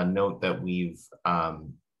just note that we've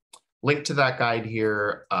linked to that guide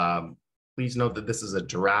here. Please note that this is a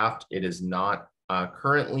draft. It is not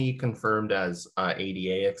currently confirmed as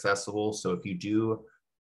ADA accessible. So if you do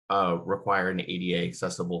require an ADA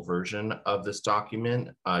accessible version of this document,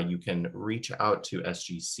 you can reach out to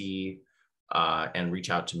SGC and reach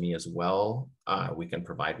out to me as well. We can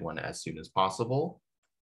provide one as soon as possible.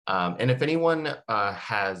 And if anyone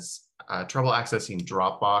has trouble accessing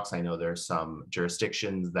Dropbox, I know there's some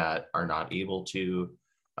jurisdictions that are not able to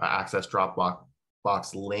access Dropbox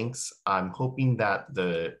links. I'm hoping that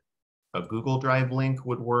a Google Drive link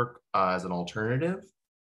would work as an alternative.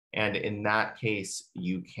 And in that case,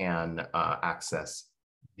 you can access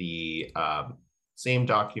the same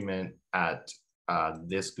document at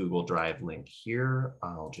this Google Drive link here.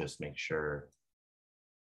 I'll just make sure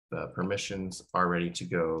the permissions are ready to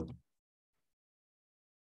go.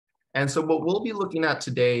 And so what we'll be looking at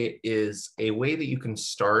today is a way that you can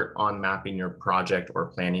start on mapping your project or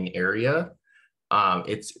planning area.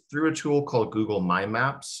 It's through a tool called Google My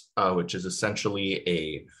Maps, which is essentially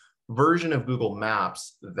a version of Google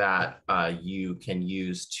Maps that you can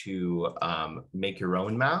use to make your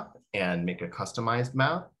own map and make a customized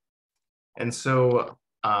map. And so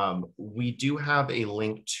we do have a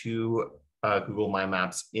link to Google My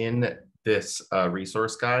Maps in this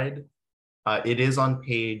resource guide. It is on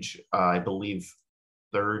page, I believe,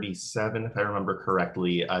 37, if I remember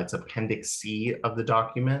correctly. It's Appendix C of the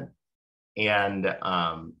document. And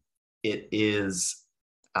it is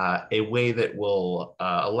a way that will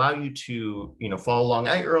allow you to follow along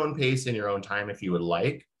at your own pace in your own time if you would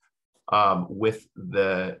like with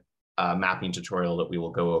the mapping tutorial that we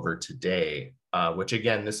will go over today, which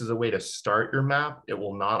again, this is a way to start your map. It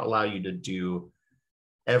will not allow you to do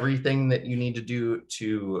everything that you need to do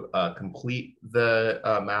to complete the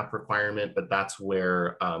map requirement, but that's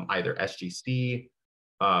where either SGC,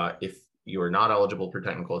 if you are not eligible for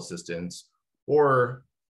technical assistance, or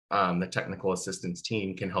the technical assistance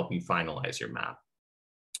team can help you finalize your map.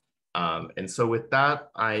 And so with that,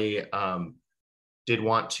 I did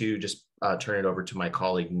want to just turn it over to my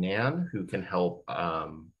colleague, Nan, who can help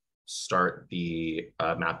start the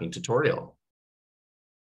mapping tutorial.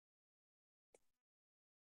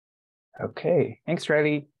 Okay, thanks,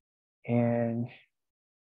 Riley. And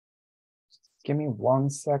just give me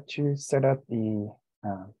one sec to set up the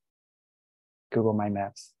Google My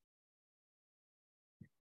Maps.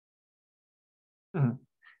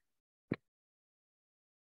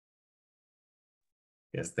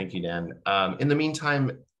 Yes, thank you, Dan. In the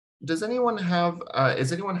meantime, does anyone have,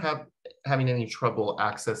 is anyone having any trouble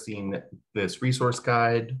accessing this resource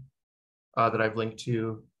guide that I've linked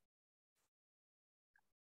to?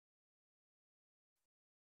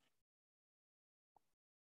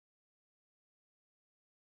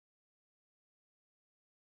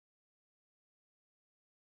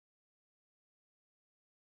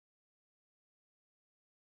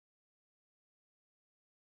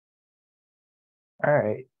 All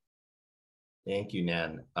right. Thank you,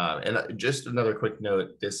 Nan. And just another quick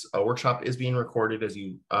note, this workshop is being recorded, as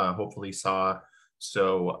you hopefully saw.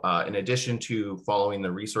 So in addition to following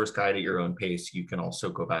the resource guide at your own pace, you can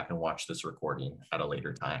also go back and watch this recording at a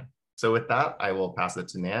later time. So with that, I will pass it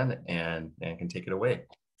to Nan, and Nan can take it away.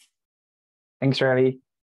 Thanks, Riley.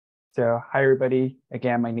 So hi, everybody.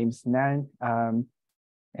 Again, my name is Nan. And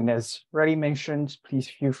as Riley mentioned, please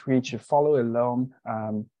feel free to follow along.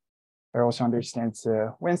 I also understand it's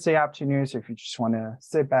a Wednesday afternoon, so if you just want to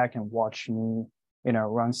sit back and watch me,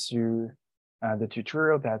 run through the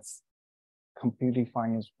tutorial, that's completely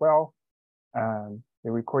fine as well.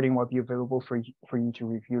 The recording will be available for you to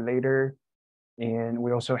review later. And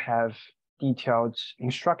we also have detailed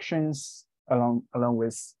instructions along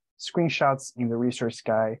with screenshots in the resource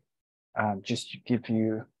guide, just to give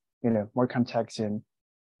you, more context and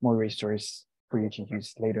more resource for you to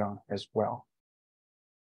use later on as well.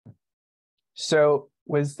 So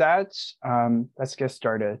with that, let's get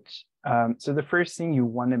started. So the first thing you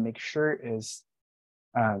want to make sure is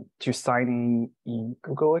to sign in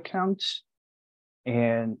Google account.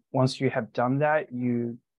 And once you have done that,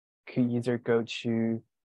 you can either go to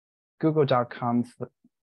google.com.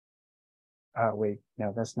 Wait,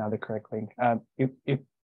 no, that's not the correct link. You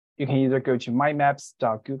can either go to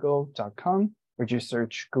mymaps.google.com or just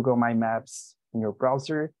search Google My Maps in your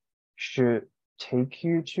browser. Should take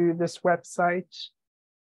you to this website.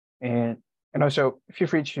 And also feel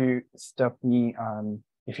free to stop me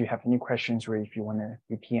if you have any questions or if you want to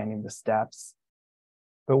repeat any of the steps.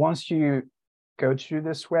 But once you go to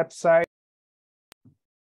this website,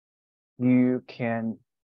 you can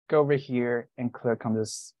go over here and click on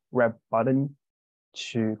this red button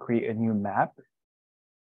to create a new map.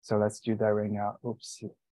 So let's do that right now. Oops,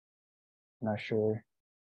 not sure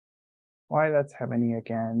why that's happening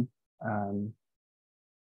again.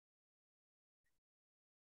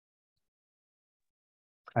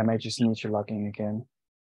 I might just need to log in again.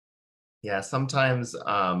 Yeah, sometimes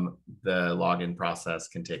the login process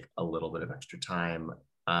can take a little bit of extra time.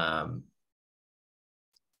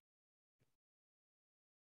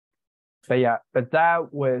 But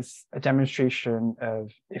that was a demonstration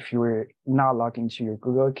of if you were not logged into your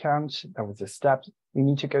Google account, that was a step you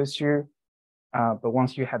need to go through. But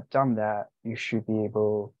once you have done that, you should be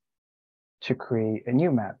able to create a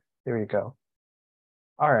new map. There you go.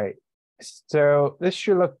 All right. So this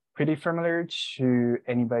should look pretty familiar to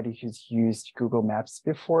anybody who's used Google Maps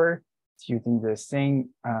before. It's using the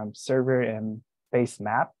same server and base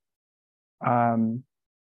map.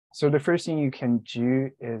 So the first thing you can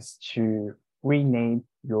do is to rename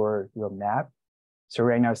your map. So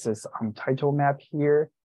right now it says Untitled Map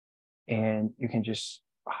here, and you can just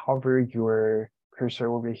hover your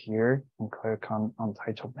cursor over here and click on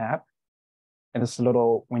Untitled Map. And this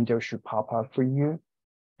little window should pop up for you.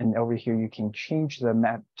 And over here, you can change the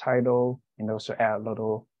map title and also add a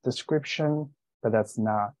little description, but that's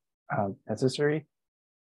not necessary.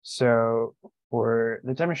 So for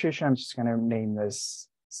the demonstration, I'm just going to name this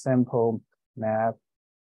sample map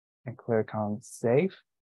and click on save.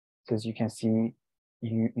 Because you can see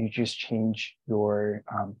you just change your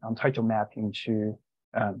untitled map into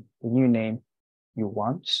the new name you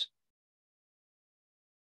want.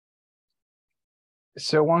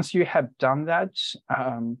 So once you have done that,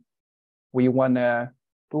 we want to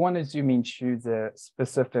zoom into the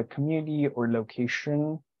specific community or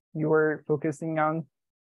location you are focusing on.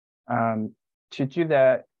 To do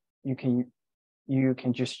that, you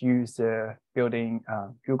can just use the built-in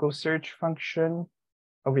Google search function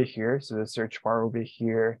over here. So the search bar over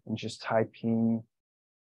here, and just type in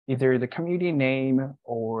either the community name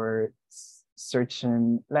or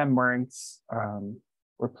certain landmarks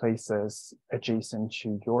or places adjacent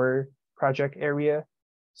to your project area.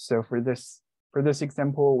 So for this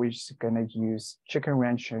example, we're just gonna use Chicken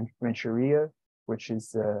Ranch and Rancheria, which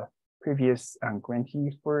is the previous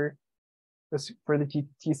grantee for the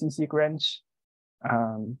TCC grant.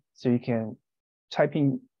 So you can type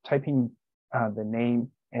in the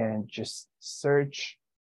name and just search.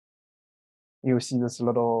 You'll see this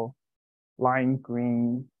little lime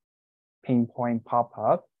green pinpoint pop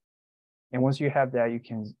up. And once you have that, you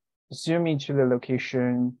can zoom into the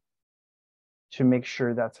location to make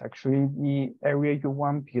sure that's actually the area you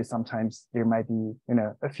want, because sometimes there might be,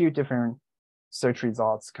 a few different search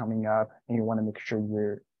results coming up, and you want to make sure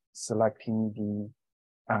you're selecting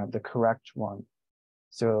the correct one.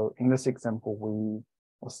 So in this example, we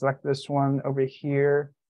will select this one over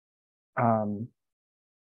here. And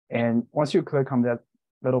once you click on that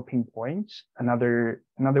little pinpoint, another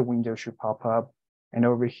window should pop up. And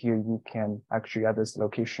over here, you can actually add this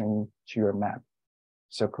location to your map.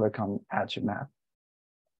 So click on Add to Map.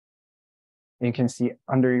 And you can see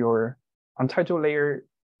under your Untitled layer,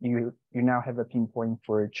 you now have a pinpoint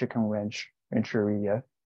for Chicken Ranch Venturia,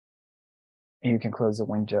 and you can close the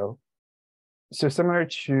window. So similar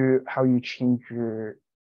to how you change your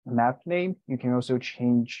map name, you can also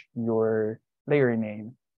change your layer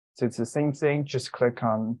name. So it's the same thing, just click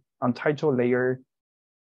on title layer.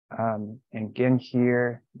 And again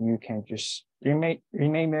here, you can just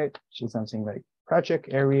rename it to something like project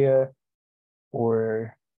area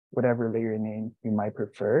or whatever layer name you might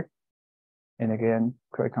prefer. And again,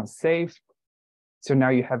 click on save. So now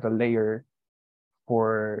you have a layer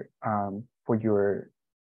for your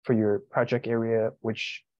project area,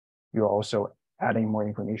 which you're also adding more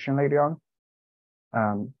information later on.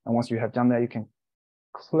 And once you have done that, you can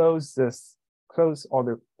close all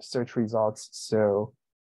the search results. So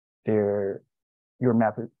your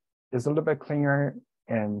map is a little bit cleaner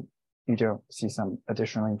and you don't see some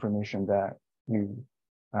additional information that you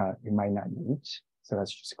might not need. So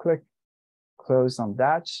let's just click close on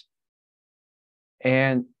that.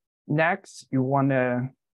 And next, you want to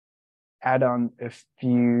add on a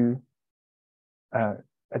few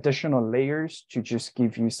additional layers to just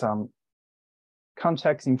give you some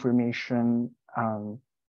context information on,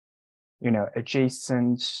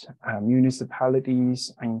 adjacent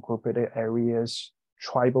municipalities, unincorporated areas,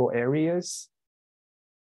 tribal areas.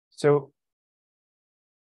 So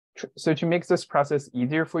to make this process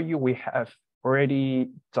easier for you, we have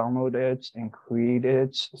already downloaded and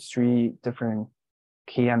created 3 different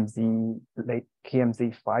KMZ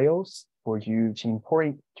files for you to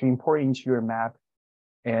import into your map,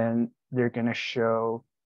 and they're going to show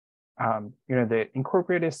the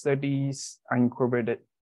incorporated cities, unincorporated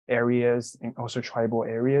areas, and also tribal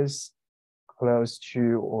areas close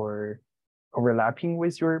to or overlapping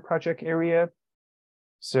with your project area.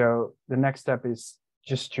 So the next step is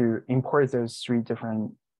just to import those 3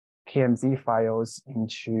 different KMZ files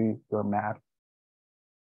into your map.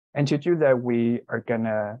 And to do that, we are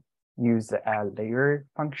gonna use the add layer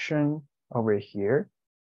function over here.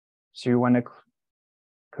 So you want to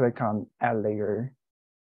click on add layer.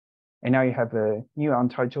 And now you have a new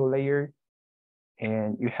untitled layer,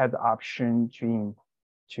 and you have the option to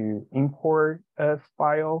import a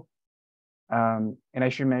file. And I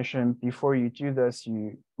should mention, before you do this,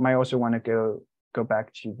 you might also want to go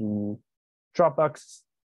back to the Dropbox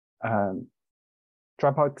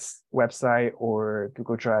website or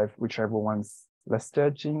Google Drive, whichever one's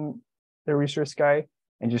listed in the resource guide,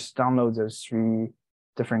 and just download those 3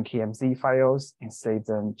 different KMZ files and save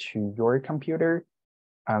them to your computer,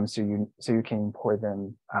 so you can import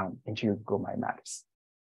them into your Google My Maps.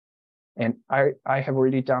 And I have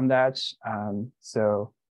already done that.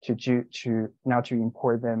 So to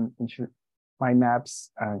import them into My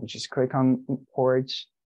Maps, you just click on import,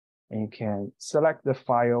 and you can select the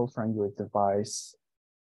file from your device.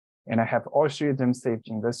 And I have all 3 of them saved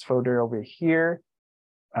in this folder over here.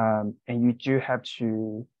 And you do have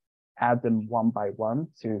to add them one by one.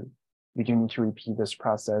 So you do need to repeat this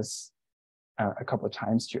process a couple of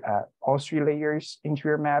times to add all 3 layers into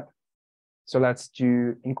your map. So let's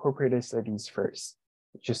do incorporated cities first.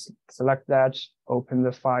 Just select that, open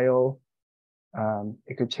the file.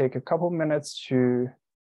 It could take a couple minutes to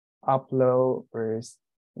upload, or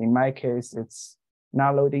in my case, it's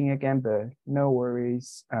not loading again, but no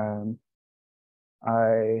worries.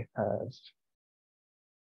 I have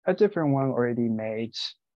a different one already made,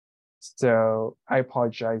 so I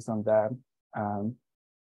apologize on that.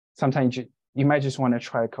 Sometimes you might just want to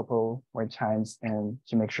try a couple more times and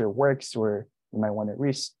to make sure it works, or you might want to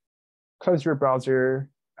close your browser,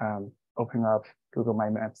 open up Google My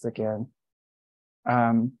Maps again.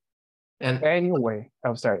 And anyway,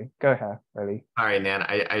 oh, sorry, go ahead, Riley. All right, Nan,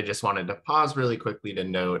 I just wanted to pause really quickly to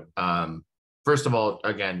note, first of all,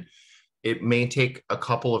 again, it may take a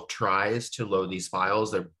couple of tries to load these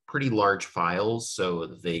files. They're pretty large files, so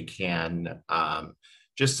they can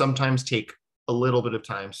just sometimes take a little bit of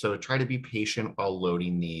time. So try to be patient while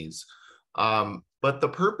loading these. But the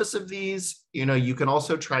purpose of these, you can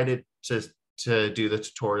also try to do the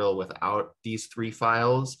tutorial without these 3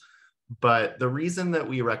 files. But the reason that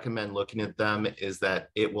we recommend looking at them is that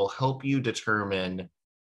it will help you determine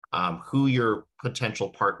who your potential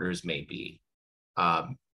partners may be.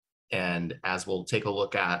 And as we'll take a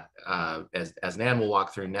look at, as Nan will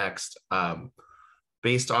walk through next,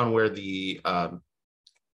 based on where the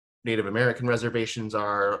Native American reservations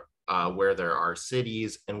are, where there are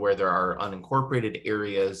cities, and where there are unincorporated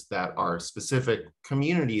areas that are specific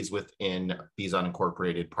communities within these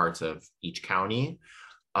unincorporated parts of each county,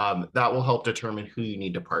 that will help determine who you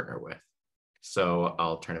need to partner with. So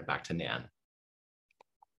I'll turn it back to Nan.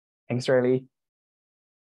 Thanks, Riley.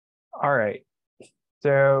 All right.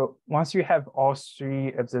 So once you have all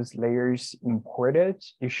 3 of those layers imported,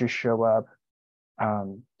 it should show up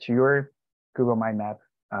to your Google My Map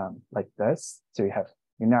like this. So you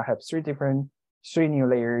now have three new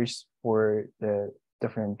layers for the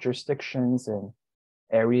different jurisdictions and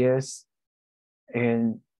areas.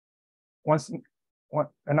 And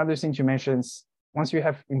another thing to mention is once you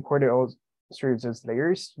have imported all three of those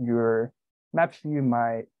layers, your map view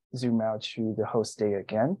might zoom out to the whole state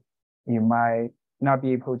again. You might not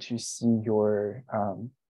be able to see your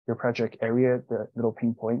project area, the little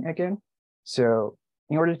pinpoint again. So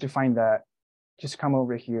in order to find that, just come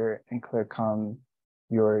over here and click on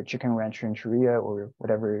your Chicken Ranch Rancheria or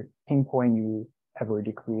whatever pinpoint you have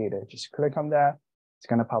already created. Just click on that. It's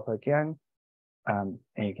going to pop up again, and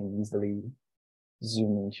you can easily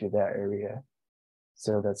zoom into that area.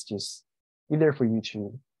 So that's just either for you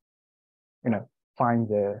to, find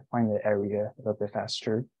the area a little bit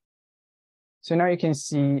faster. So now you can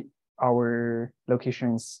see our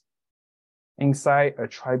locations inside a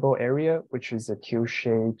tribal area, which is a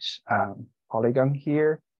Q-shaped polygon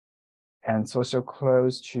here. And it's also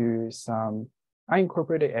close to some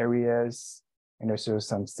unincorporated areas and also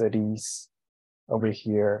some cities over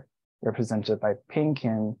here, represented by pink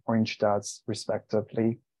and orange dots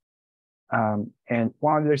respectively. And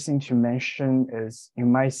one other thing to mention is you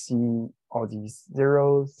might see all these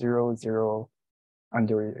 0, 0, 0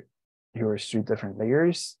 under your three different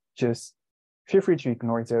layers. Just feel free to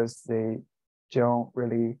ignore those. They don't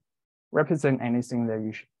really represent anything that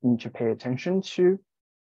you need to pay attention to.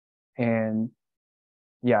 And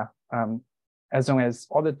yeah, as long as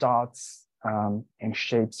all the dots and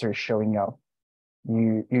shapes are showing up,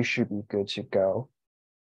 you should be good to go.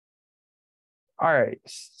 All right,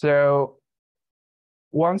 so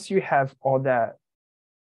once you have all that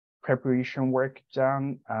preparation work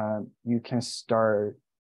done, you can start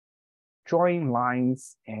drawing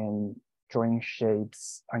lines and drawing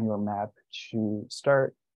shapes on your map to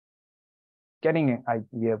start getting an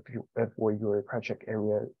idea of what your project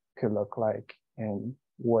area could look like and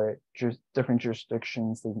what different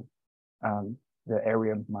jurisdictions in the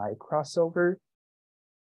area might cross over.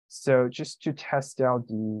 So just to test out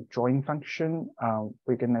the drawing function,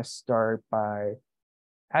 we're gonna start by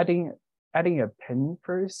adding a pinpoint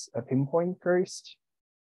first.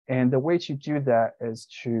 And the way to do that is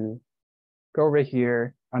to go over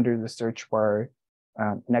here under the search bar,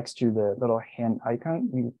 next to the little hand icon.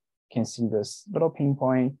 You can see this little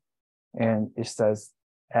pinpoint and it says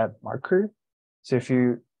add marker. So if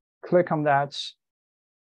you click on that,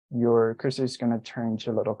 your cursor is going to turn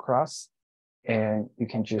to a little cross and you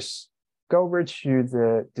can just go over to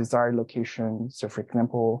the desired location. So for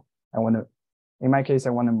example, in my case, I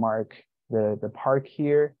want to mark the park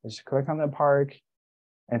here. Just click on the park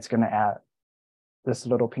and it's going to add this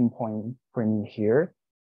little pinpoint for me here.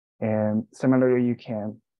 And similarly, you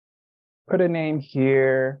can put a name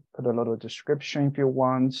here, put a little description if you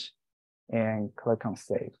want, and click on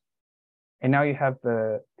save. And now you have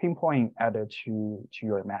the pinpoint added to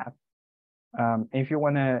your map. If you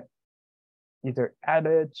want to either add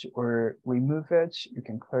it or remove it, you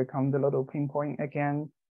can click on the little pinpoint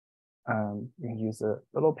again. You can use a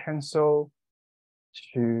little pencil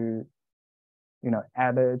to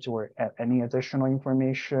add it or add any additional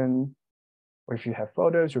information. Or if you have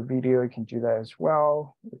photos or video, you can do that as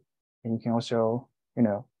well. And you can also,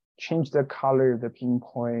 change the color of the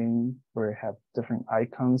pinpoint or have different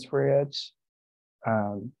icons for it.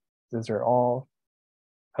 Those are all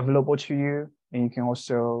available to you. And you can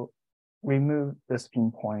also remove this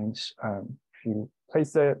pinpoint if you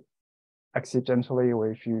place it accidentally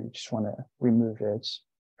or if you just want to remove it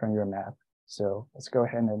from your map. So let's go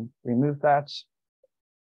ahead and remove that.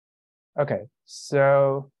 Okay,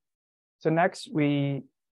 so next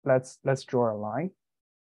let's draw a line.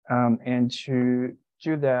 And to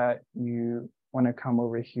do that, you want to come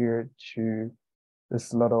over here to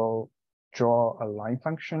this little draw a line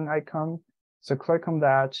function icon. So click on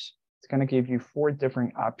that. It's going to give you 4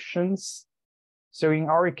 different options. So in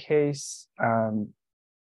our case,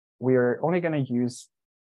 we are only going to use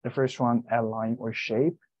the first one, add line or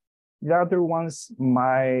shape. The other ones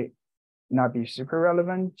might not be super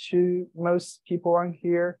relevant to most people on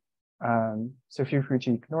here. So feel free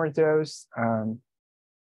to ignore those.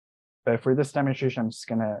 But for this demonstration, I'm just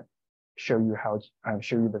gonna show you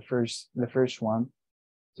the first one.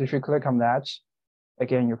 So if you click on that,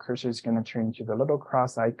 again, your cursor is gonna turn to the little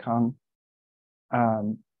cross icon.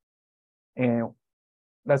 And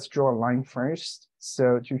let's draw a line first.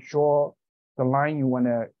 So to draw the line, you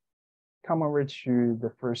wanna come over to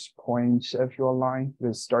the first point of your line,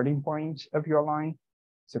 the starting point of your line.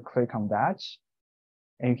 So click on that.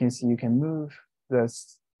 And you can see you can move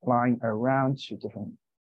this line around to different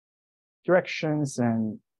directions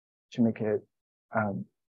and to make it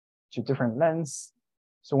to different lengths.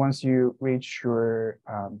 So once you reach your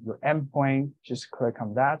endpoint, just click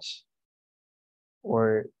on that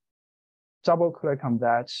or double click on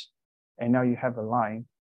that. And now you have a line.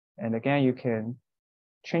 And again, you can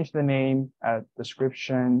change the name, add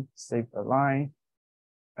description, save the line.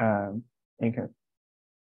 And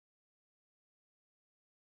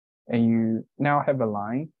you now have a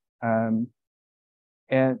line. And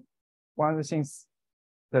one of the things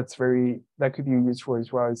that could be useful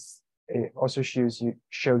as well is it also shows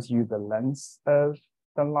you the length of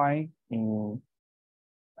the line in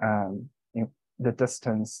the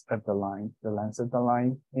distance of the line, the length of the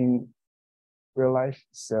line in real life.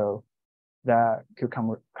 So that could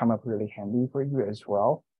come up really handy for you as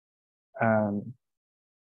well. And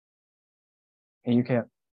you can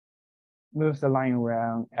move the line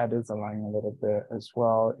around, edit the line a little bit as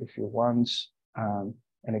well if you want.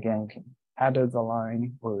 And again, you can edit the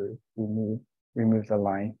line or remove the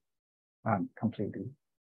line completely.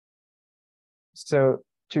 So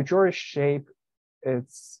to draw a shape,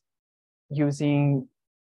 it's using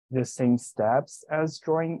the same steps as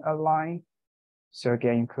drawing a line. So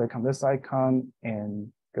again, you click on this icon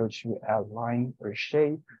and go to add line or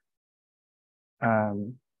shape.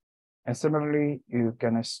 And similarly, you're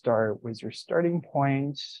gonna start with your starting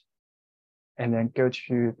point and then go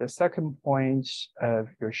to the second point of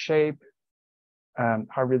your shape.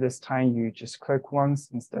 However, this time you just click once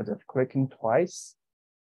instead of clicking twice.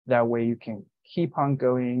 That way you can keep on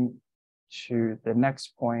going to the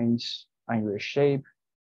next point on your shape.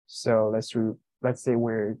 So let's say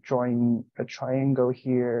we're drawing a triangle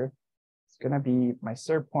here. It's gonna be my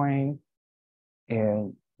third point,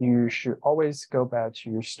 and you should always go back to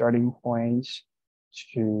your starting point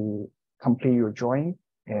to complete your drawing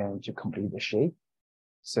and to complete the shape.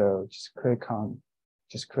 So just click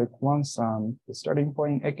once on the starting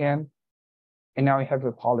point again. And now you have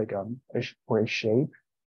a polygon or a shape.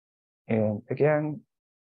 And again,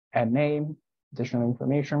 add name, additional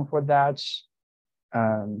information for that.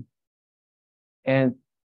 And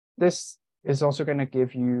this is also going to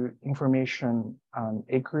give you information on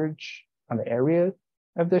acreage, on the area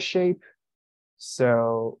of the shape.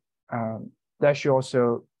 So that should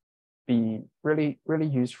also be really, really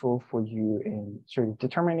useful for you in sort of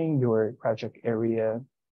determining your project area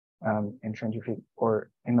and trying to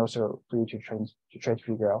and also for you to try to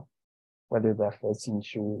figure out whether that fits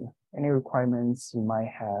into any requirements you might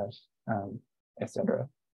have, etc.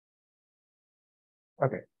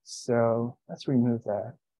 Okay, so let's remove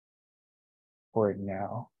that for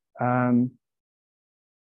now.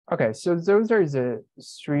 Okay, so those are the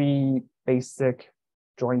three basic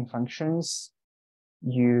drawing functions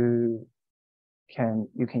you can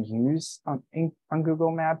use on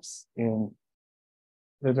Google Maps, and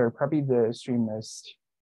those are probably the three most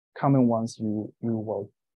common ones you will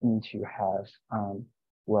need to have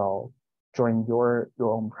while drawing your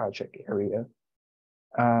own project area.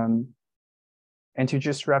 And to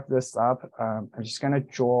just wrap this up, I'm just gonna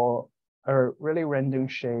draw a really random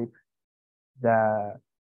shape that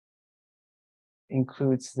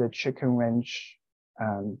includes the chicken ranch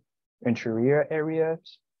interior area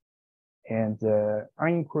and the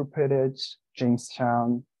unincorporated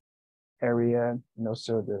Jamestown area, and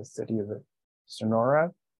also the city of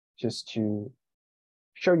Sonora, just to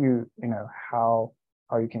show you, how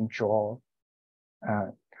you can draw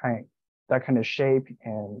that kind of shape,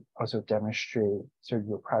 and also demonstrate sort of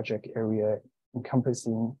your project area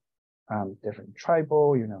encompassing different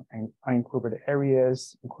tribal, and unincorporated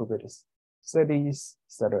areas, incorporated cities,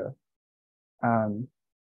 etc.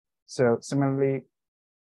 So similarly,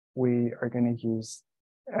 we are going to use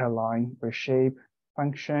a line or shape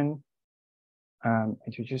function. And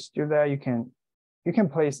to just do that, you can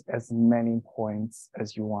place as many points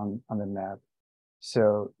as you want on the map.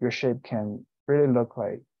 So your shape can really look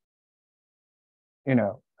like,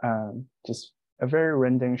 just a very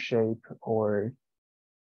random shape, or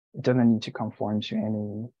it doesn't need to conform to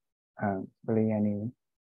any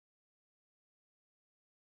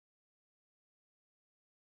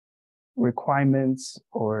requirements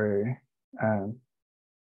or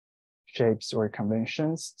shapes or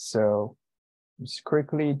conventions. So I'm just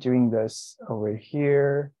quickly doing this over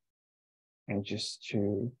here, and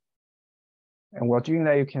and while doing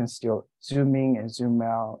that, you can still zoom in and zoom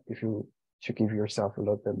out if you to give yourself a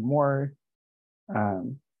little bit more,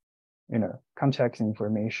 context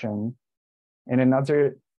information. And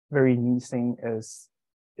another very neat thing is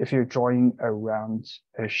if you're drawing around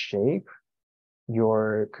a shape,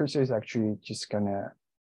 your cursor is actually just gonna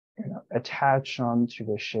attach onto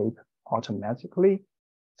the shape automatically.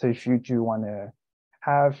 So if you do want to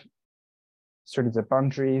have sort of the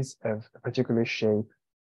boundaries of a particular shape,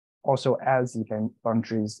 also as the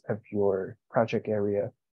boundaries of your project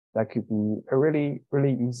area. That could be a really,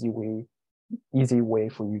 really easy way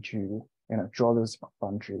for you to draw those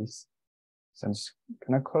boundaries. So I'm just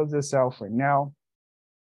gonna close this out for now.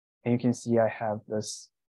 And you can see I have this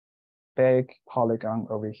big polygon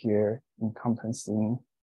over here encompassing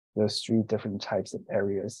those 3 different types of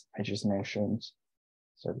areas I just mentioned.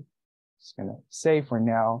 So just gonna save for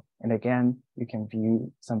now. And again, you can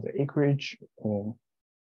view some of the acreage and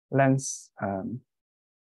length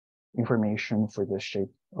information for this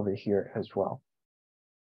shape over here as well.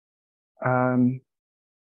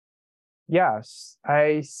 Yes,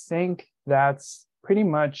 I think that's pretty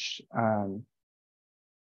much,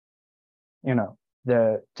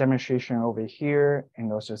 the demonstration over here,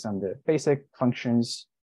 and also some of the basic functions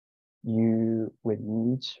you would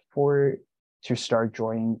need to start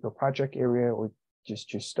drawing your project area, or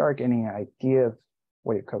just to start getting an idea of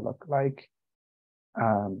what it could look like.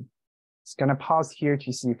 It's gonna pause here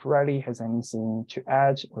to see if Riley has anything to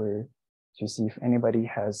add, or to see if anybody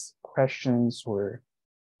has questions, or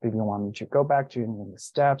if you want me to go back to any of the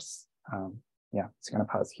steps. Yeah, it's gonna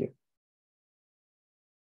pause here.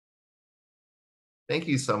 Thank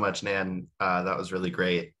you so much, Nan. That was really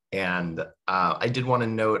great. And I did want to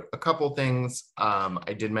note a couple things.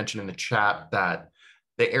 I did mention in the chat that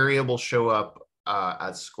the area will show up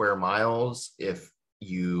as square miles if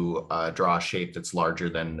you draw a shape that's larger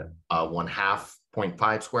than 1/2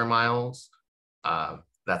 0.5 square miles.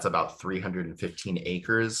 That's about 315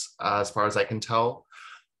 acres as far as I can tell.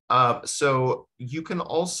 So you can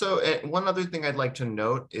also, and one other thing I'd like to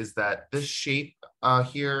note is that this shape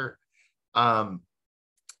here,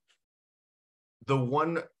 the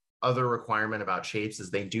one other requirement about shapes is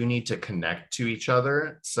they do need to connect to each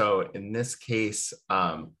other. So in this case,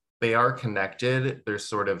 they are connected. There's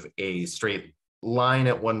sort of a straight line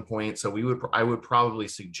at one point. So I would probably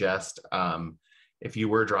suggest if you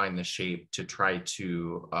were drawing the shape to try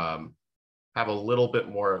to have a little bit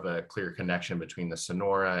more of a clear connection between the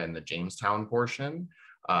Sonora and the Jamestown portion,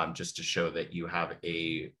 just to show that you have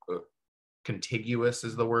a contiguous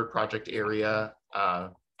is the word project area.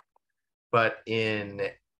 But in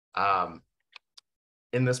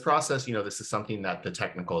this process, this is something that the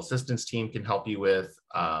technical assistance team can help you with.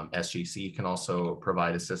 SGC can also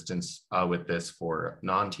provide assistance with this for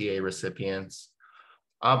non-TA recipients.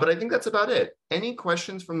 But I think that's about it. Any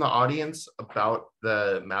questions from the audience about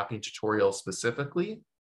the mapping tutorial specifically?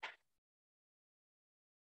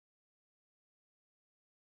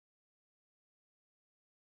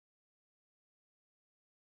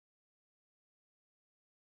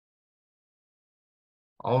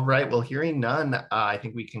 All right, well, hearing none, I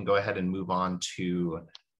think we can go ahead and move on to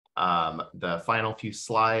the final few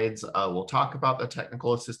slides. We'll talk about the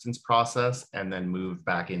technical assistance process and then move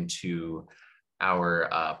back into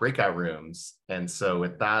our breakout rooms. And so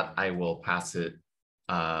with that, I will pass it,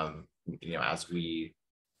 as we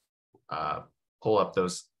pull up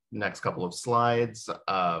those next couple of slides,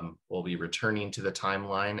 we'll be returning to the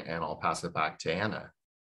timeline, and I'll pass it back to Anna.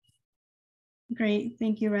 Great,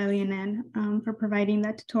 thank you, Riley and Nan, for providing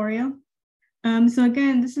that tutorial. So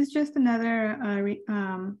again, this is just another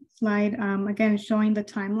slide, again, showing the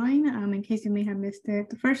timeline in case you may have missed it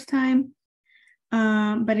the first time.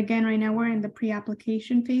 But again, right now we're in the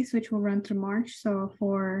pre-application phase, which will run through March. So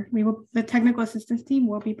the technical assistance team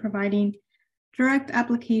will be providing direct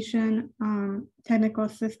application technical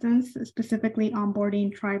assistance, specifically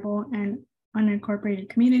onboarding tribal and unincorporated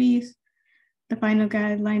communities. The final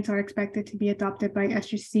guidelines are expected to be adopted by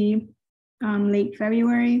SGC late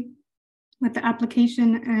February, with the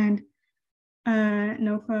application and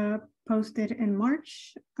NOFA posted in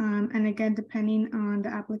March. And again, depending on the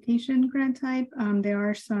application grant type, there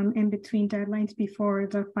are some in-between deadlines before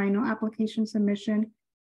the final application submission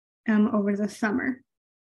over the summer.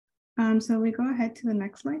 So we go ahead to the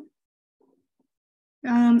next slide.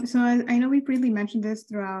 So I know we briefly mentioned this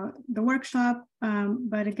throughout the workshop,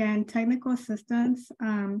 but again, technical assistance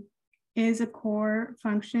is a core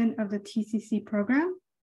function of the TCC program.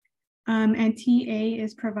 And TA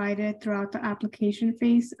is provided throughout the application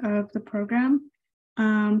phase of the program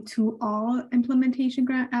to all implementation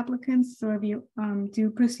grant applicants. So if you do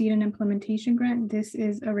proceed an implementation grant, this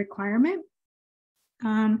is a requirement.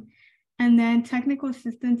 And then technical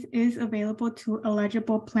assistance is available to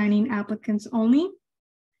eligible planning applicants only.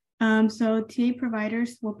 So TA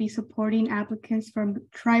providers will be supporting applicants from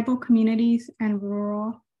tribal communities and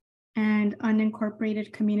rural and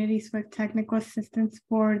unincorporated communities with technical assistance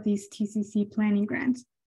for these TCC planning grants.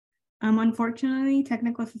 Unfortunately,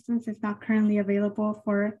 technical assistance is not currently available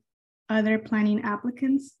for other planning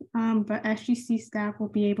applicants, but SGC staff will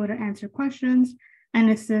be able to answer questions and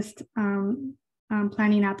assist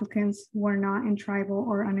planning applicants who are not in tribal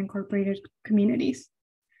or unincorporated communities.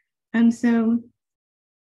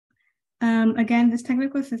 Again, this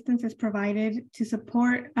technical assistance is provided to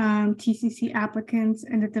support TCC applicants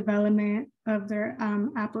in the development of their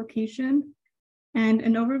application. And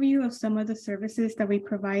an overview of some of the services that we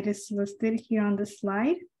provide is listed here on the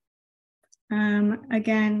slide.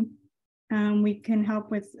 Again, we can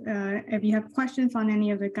help with, if you have questions on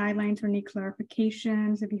any of the guidelines or any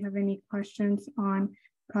clarifications, if you have any questions on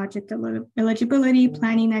project eligibility,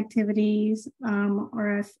 planning activities,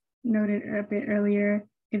 or as noted a bit earlier,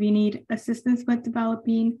 if you need assistance with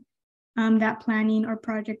developing that planning or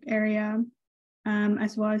project area,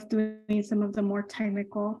 as well as doing some of the more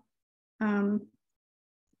technical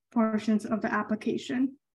portions of the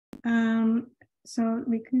application. So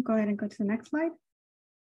we can go ahead and go to the next slide.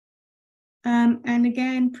 And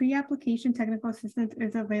again, pre-application technical assistance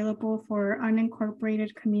is available for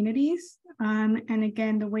unincorporated communities. And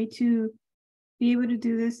again, the way to be able to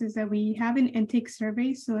do this is that we have an intake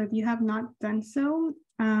survey. So if you have not done so,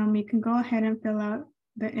 you can go ahead and fill out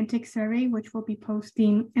the intake survey, which we'll be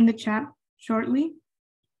posting in the chat shortly.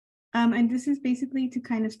 And this is basically to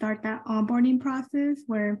kind of start that onboarding process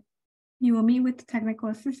where you will meet with the technical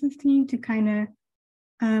assistance team to kind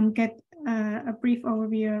of get a brief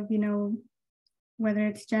overview of, whether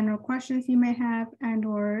it's general questions you may have and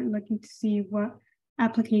or looking to see what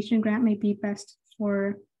application grant may be best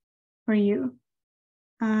for you.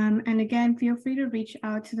 And again, feel free to reach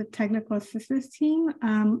out to the technical assistance team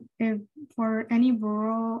if for any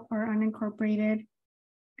rural or unincorporated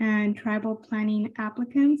and tribal planning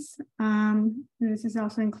applicants. This is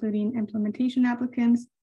also including implementation applicants.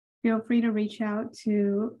 Feel free to reach out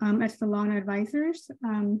to Estelano Advisors.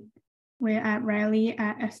 We're at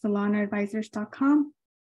riley@estelanoadvisors.com,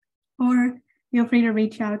 or feel free to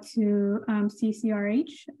reach out to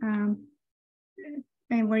CCRH.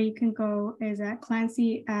 And where you can go is at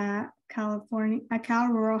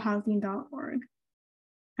clancy@calruralhousing.org.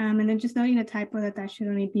 And then just noting a typo that should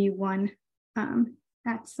only be one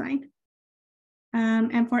at sign.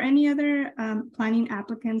 And for any other planning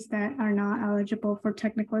applicants that are not eligible for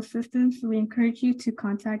technical assistance, we encourage you to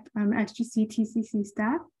contact SGC TCC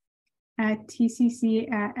staff at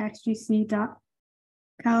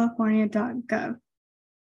tcc@sgc.california.gov.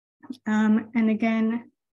 And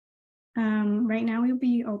again, right now we'll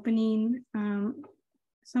be opening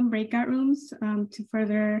some breakout rooms to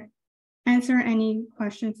further answer any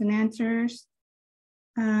questions and answers.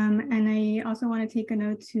 And I also want to take a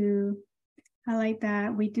note to highlight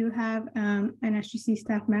that we do have an SGC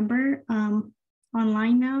staff member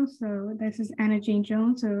online now. So this is Anna Jane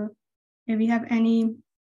Jones. So if you have any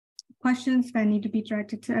questions that need to be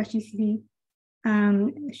directed to SGC,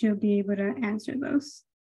 she'll be able to answer those.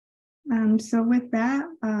 So with that,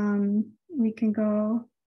 we can go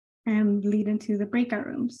and lead into the breakout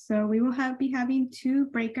rooms. So we will be having 2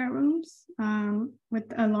 breakout rooms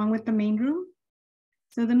along with the main room.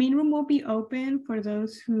 So the main room will be open for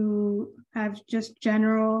those who have just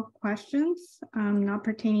general questions, not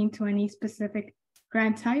pertaining to any specific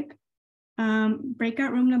grant type.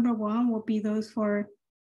 Breakout room number 1 will be those for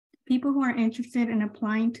people who are interested in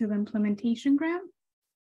applying to the implementation grant.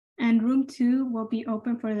 And room 2 will be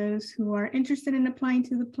open for those who are interested in applying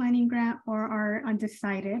to the planning grant or are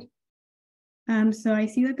undecided. So I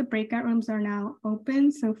see that the breakout rooms are now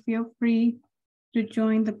open, so feel free to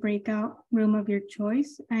join the breakout room of your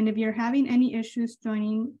choice. And if you're having any issues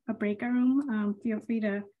joining a breakout room, feel free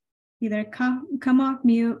to either come off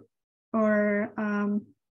mute or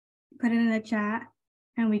put it in the chat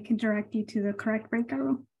and we can direct you to the correct breakout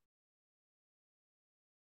room.